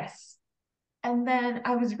saying yes. And then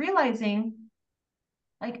I was realizing,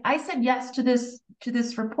 like I said yes to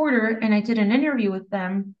this reporter, and I did an interview with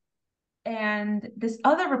them. And this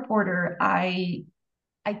other reporter, I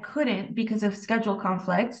couldn't because of schedule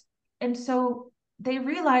conflicts. And so they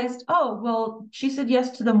realized, oh, well, she said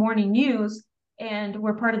yes to the morning news and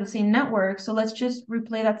we're part of the same network. So let's just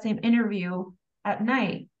replay that same interview at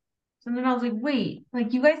night. So then I was like, wait,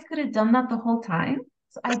 like you guys could have done that the whole time.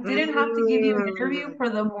 So I didn't have to give you an interview Mm. for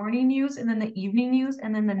the morning news and then the evening news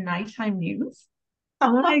and then the nighttime news.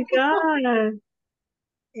 Oh my God.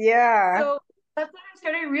 Yeah. So that's when I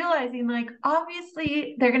started realizing, like,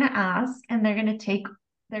 obviously they're gonna ask and they're gonna take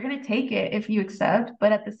they're going to take it if you accept,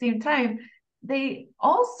 but at the same time, they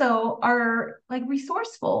also are like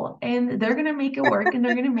resourceful and they're going to make it work and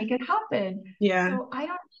they're going to make it happen. Yeah. So I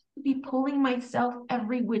don't need to be pulling myself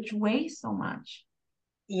every which way so much.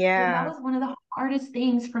 And that Yeah. was one of the hardest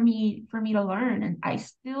things for me to learn. And I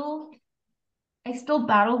still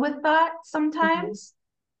battle with that Mhm. sometimes,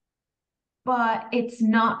 but it's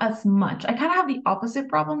not as much. I kind of have the opposite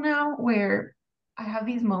problem now where I have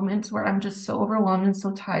these moments where I'm just so overwhelmed and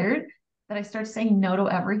so tired that I start saying no to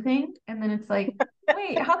everything. And then it's like,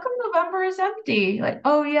 wait, how come November is empty? Like,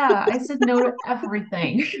 oh yeah, I said no to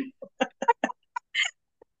everything.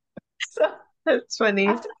 So That's I funny.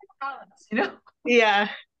 have to pick a balance. Yeah.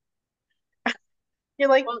 You're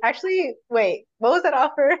like, Well, actually, wait, what was that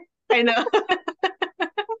offer? I know.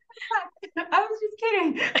 I was just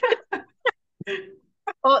kidding.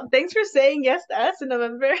 Well, thanks for saying yes to us in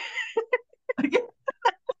November.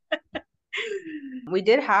 We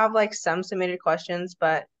did have like some submitted questions,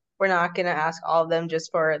 but we're not gonna ask all of them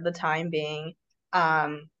just for the time being.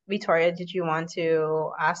 Victoria, did you want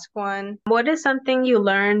to ask one? What is something you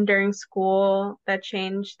learned during school that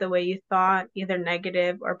changed the way you thought, either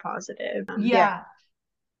negative or positive? Yeah. Yeah,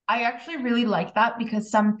 I actually really like that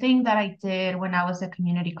because something that I did when I was at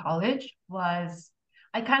community college was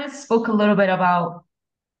I kind of spoke a little bit about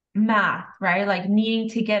math, right? Like needing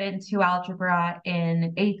to get into algebra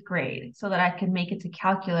in eighth grade so that I could make it to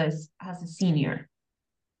calculus as a senior.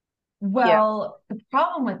 Yeah. Well, the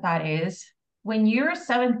problem with that is when you're a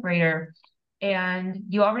seventh grader and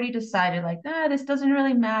you already decided, like, this doesn't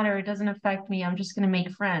really matter, it doesn't affect me, I'm just going to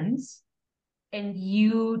make friends, and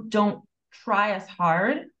you don't try as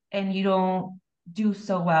hard and you don't do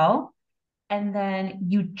so well, and then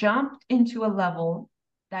you jumped into a level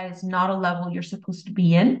that is not a level you're supposed to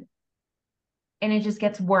be in, and it just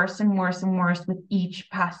gets worse and worse and worse with each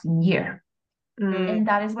passing year. Mm, And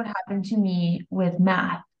that is what happened to me with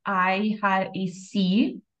math. I had a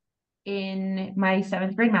C in my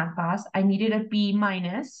seventh grade math class. I needed a B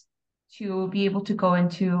minus to be able to go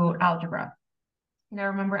into algebra. And I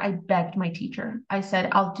remember I begged my teacher. I said,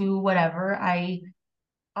 I'll do whatever.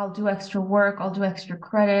 I'll do extra work, I'll do extra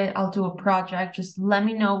credit, I'll do a project. Just let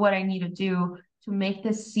me know what I need to do to make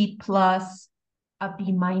this C plus a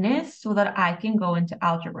B minus so that I can go into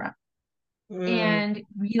algebra. mm, And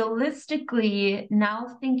realistically,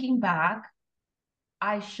 now thinking back,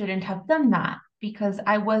 I shouldn't have done that because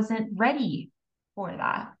I wasn't ready for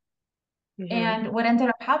that. mhm, And what ended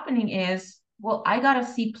up happening is, well, I got a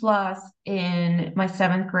C plus in my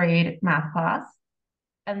seventh grade math class.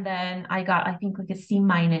 And then I got, I think, like a C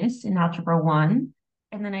minus in algebra one.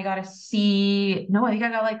 And then I got a C, no, I think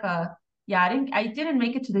I got like a, yeah, I didn't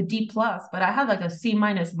make it to the D plus, but I had like a C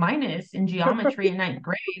minus minus in geometry in ninth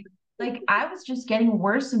grade. Like I was just getting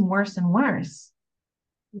worse and worse and worse.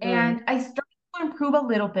 mhm, And I started to improve a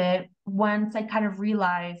little bit once I kind of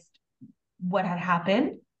realized what had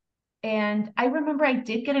happened. And I remember I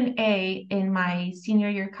did get an A in my senior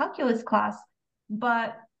year calculus class,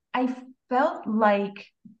 but I felt like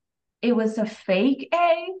it was a fake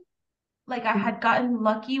A. Like I had gotten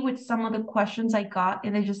lucky with some of the questions I got,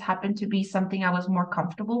 and they just happened to be something I was more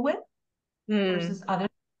comfortable with mm. versus others.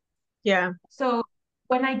 Yeah. So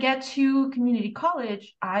when I get to community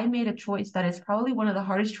college, I made a choice that is probably one of the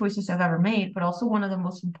hardest choices I've ever made, but also one of the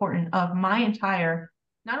most important of my entire,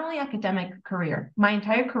 not only academic career, my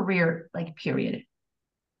entire career, like period,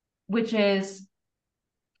 which is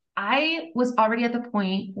I was already at the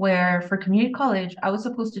point where for community college, I was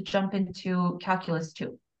supposed to jump into calculus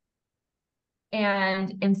two.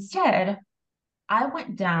 And instead, I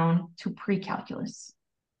went down to pre-calculus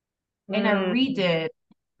and I Mm, redid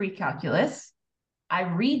pre-calculus. I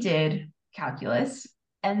redid calculus,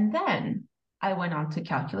 and then I went on to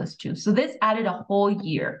calculus two. So this added a whole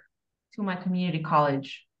year to my community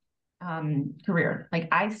college career. Like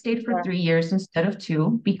I stayed for yeah. 3 years instead of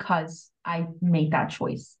two because I made that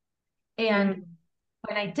choice. And Mm,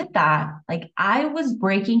 when I did that, like I was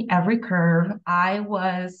breaking every curve. I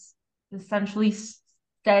was essentially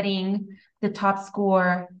setting the top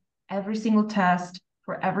score every single test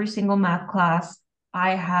for every single math class.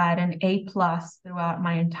 I had an A plus throughout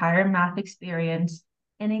my entire math experience.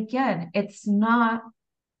 And again, it's not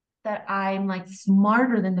that I'm like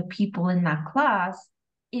smarter than the people in that class.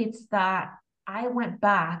 It's that I went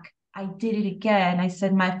back, I did it again. I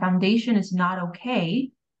said, my foundation is not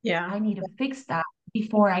okay. yeah. I need to fix that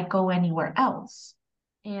before I go anywhere else.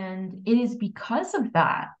 And it is because of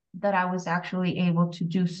that that I was actually able to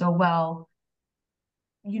do so well,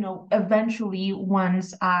 eventually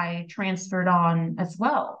once I transferred on as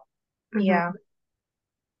well. Yeah.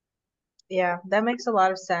 Yeah, that makes a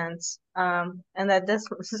lot of sense. And that does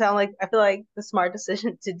sound like I feel like the smart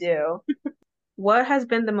decision to do. What has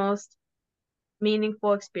been the most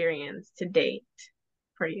meaningful experience to date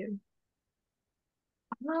for you?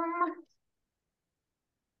 Um,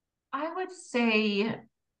 I would say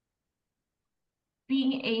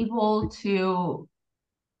being able to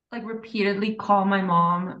like repeatedly call my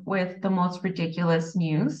mom with the most ridiculous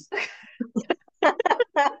news.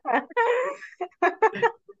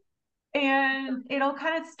 And it all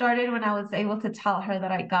kind of started when I was able to tell her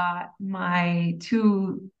that I got my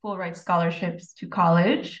two full ride scholarships to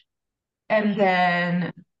college. And Mhm.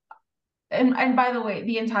 then, and by the way,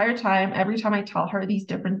 the entire time, every time I tell her these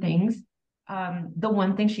different things, the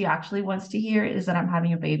one thing she actually wants to hear is that I'm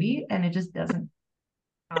having a baby, and it just doesn't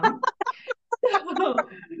come.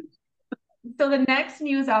 So the next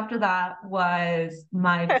news after that was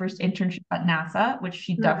my first internship at NASA, which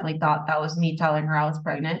she Mhm. definitely thought that was me telling her I was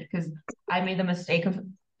pregnant because I made the mistake of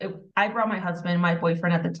I brought my husband, my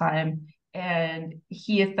boyfriend at the time, and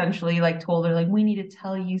he essentially like told her like we need to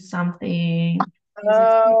tell you something. He was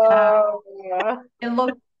like, sit down. Oh, yeah. It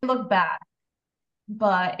looked bad,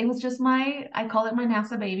 but it was just my I call it my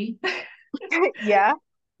NASA baby. Yeah.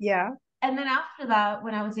 Yeah. And then after that,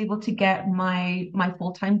 when I was able to get my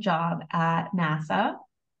full-time job at NASA,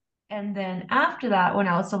 and then after that, when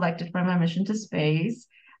I was selected for my mission to space,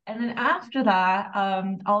 and then after that,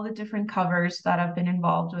 all the different covers that I've been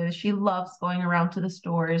involved with. She loves going around to the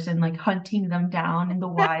stores and like hunting them down in the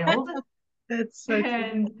wild. That's so cute.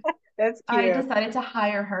 And That's I cute. decided to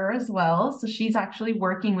hire her as well. So she's actually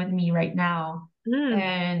working with me right now. Mm.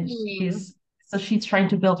 And Hmm. she's trying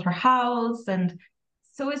to build her house. And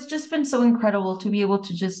so it's just been so incredible to be able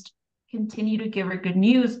to just continue to give her good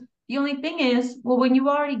news. The only thing is, well, when you've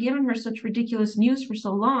already given her such ridiculous news for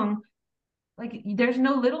so long, like there's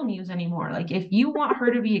no little news anymore. Like if you want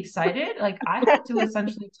her to be excited, like I had to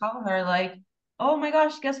essentially tell her, like, oh my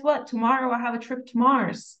gosh, guess what? Tomorrow I have a trip to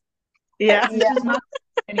Mars. Yeah, It's just not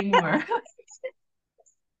anymore.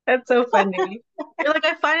 that's so funny. You're like,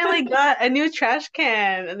 I finally got a new trash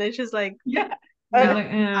can. And then she's like, Yeah. no, You're like,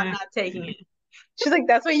 I'm not taking it. She's like,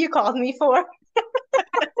 that's what you called me for.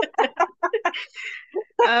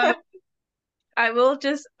 Um, I will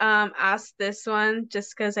just ask this one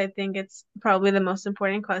just because I think it's probably the most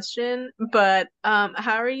important question. But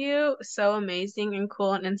how are you so amazing and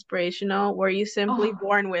cool and inspirational? Were you simply oh,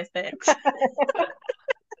 born with it?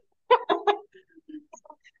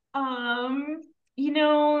 um, you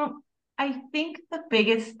know, I think the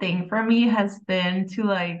biggest thing for me has been to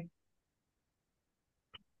like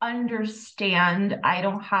understand I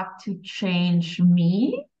don't have to change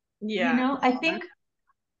me. Yeah. I think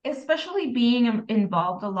especially being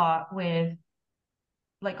involved a lot with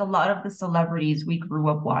like a lot of the celebrities we grew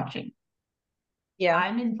up watching. Yeah.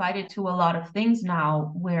 I'm invited to a lot of things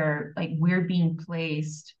now where like we're being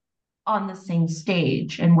placed on the same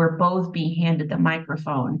stage and we're both being handed the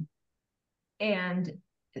microphone. And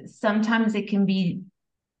sometimes it can be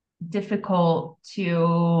difficult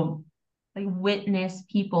to like witness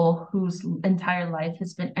people whose entire life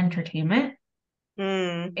has been entertainment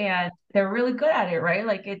Mm. and they're really good at it, right?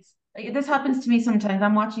 Like it's like, this happens to me sometimes.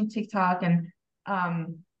 I'm watching TikTok and I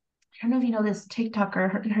don't know if you know this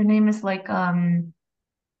TikToker. Her name is like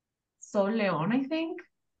Sol Leon, I think.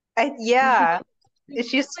 Where Yeah. she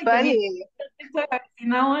She's like the funny. TikTok. I've seen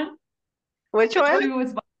that one. Which one? She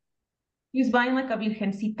was he was buying like a Oh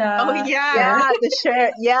Virgencita yeah. shirt. Yeah, the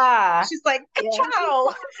shirt. Yeah. She's like, Yeah.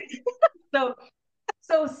 ka-chow. So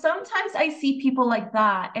so sometimes I see people like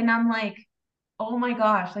that and I'm like, oh my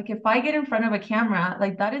gosh, like if I get in front of a camera,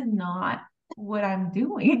 like that is not what I'm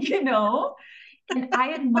doing, And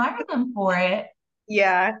I admire them for it.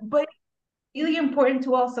 Yeah. But it's really important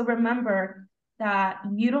to also remember that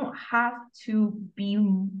you don't have to be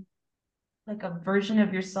like a version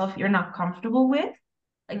of yourself you're not comfortable with.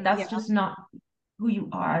 Like Yeah. that's just not who you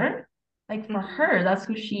are. Like for Mhm. her, that's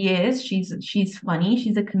who she is. She's funny,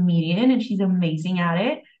 she's a comedian and she's amazing at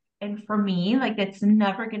it. And for me, like it's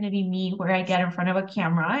never gonna be me where I get in front of a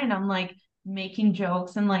camera and I'm like making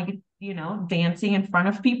jokes and like, dancing in front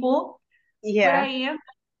of people. But I Yeah. am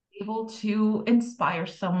able to inspire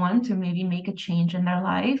someone to maybe make a change in their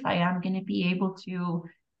life. I am going to be able to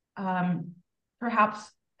um,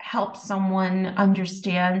 perhaps help someone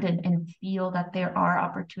understand and feel that there are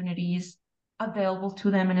opportunities available to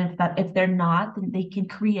them. And if they're not, then they can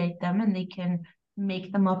create them and they can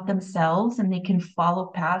make them up themselves and they can follow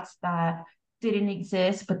paths that didn't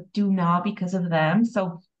exist but do now because of them.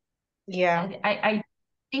 So Yeah. I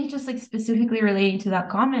think just like specifically relating to that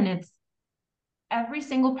comment, it's every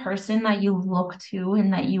single person that you look to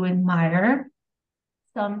and that you admire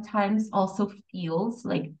sometimes also feels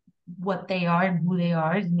like what they are and who they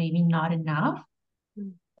are is maybe not enough,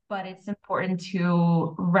 but it's important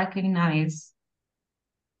to recognize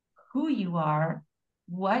who you are,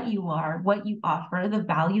 what you offer, the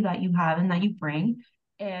value that you have and that you bring,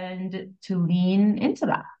 and to lean into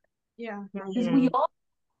that. Yeah. Because Mhm.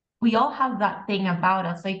 we all have that thing about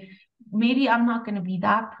us. Like maybe I'm not going to be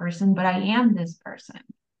that person, but I am this person.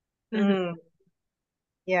 Mhm. Mm,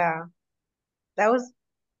 yeah, that was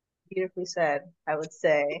beautifully said, I would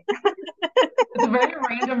say. It's very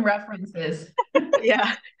random references.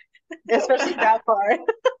 Yeah. Especially that part.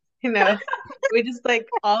 You know, we just like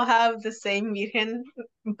all have the same mutant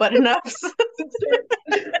button ups.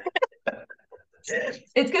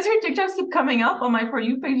 It's because her TikToks keep coming up on my For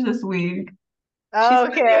You page this week. She's Oh,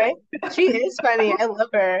 okay. She is funny. I love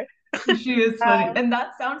her. She is funny. Um, And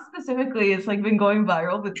that sound specifically is like been going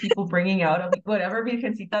viral with people bringing out of whatever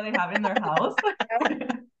virgencita they have in their house.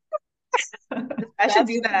 I should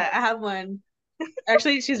that's do that. I have one.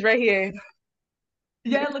 Actually, she's right here.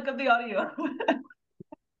 Yeah, look up the audio.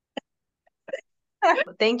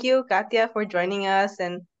 thank you, Katya, for joining us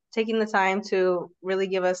and taking the time to really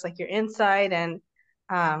give us like your insight and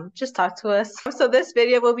just talk to us. So this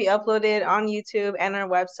video will be uploaded on YouTube and our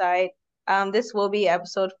website. This will be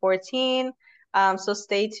episode 14. So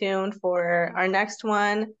stay tuned for our next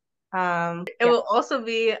one. It Yeah. will also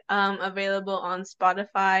be available on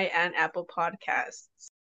Spotify and Apple Podcasts.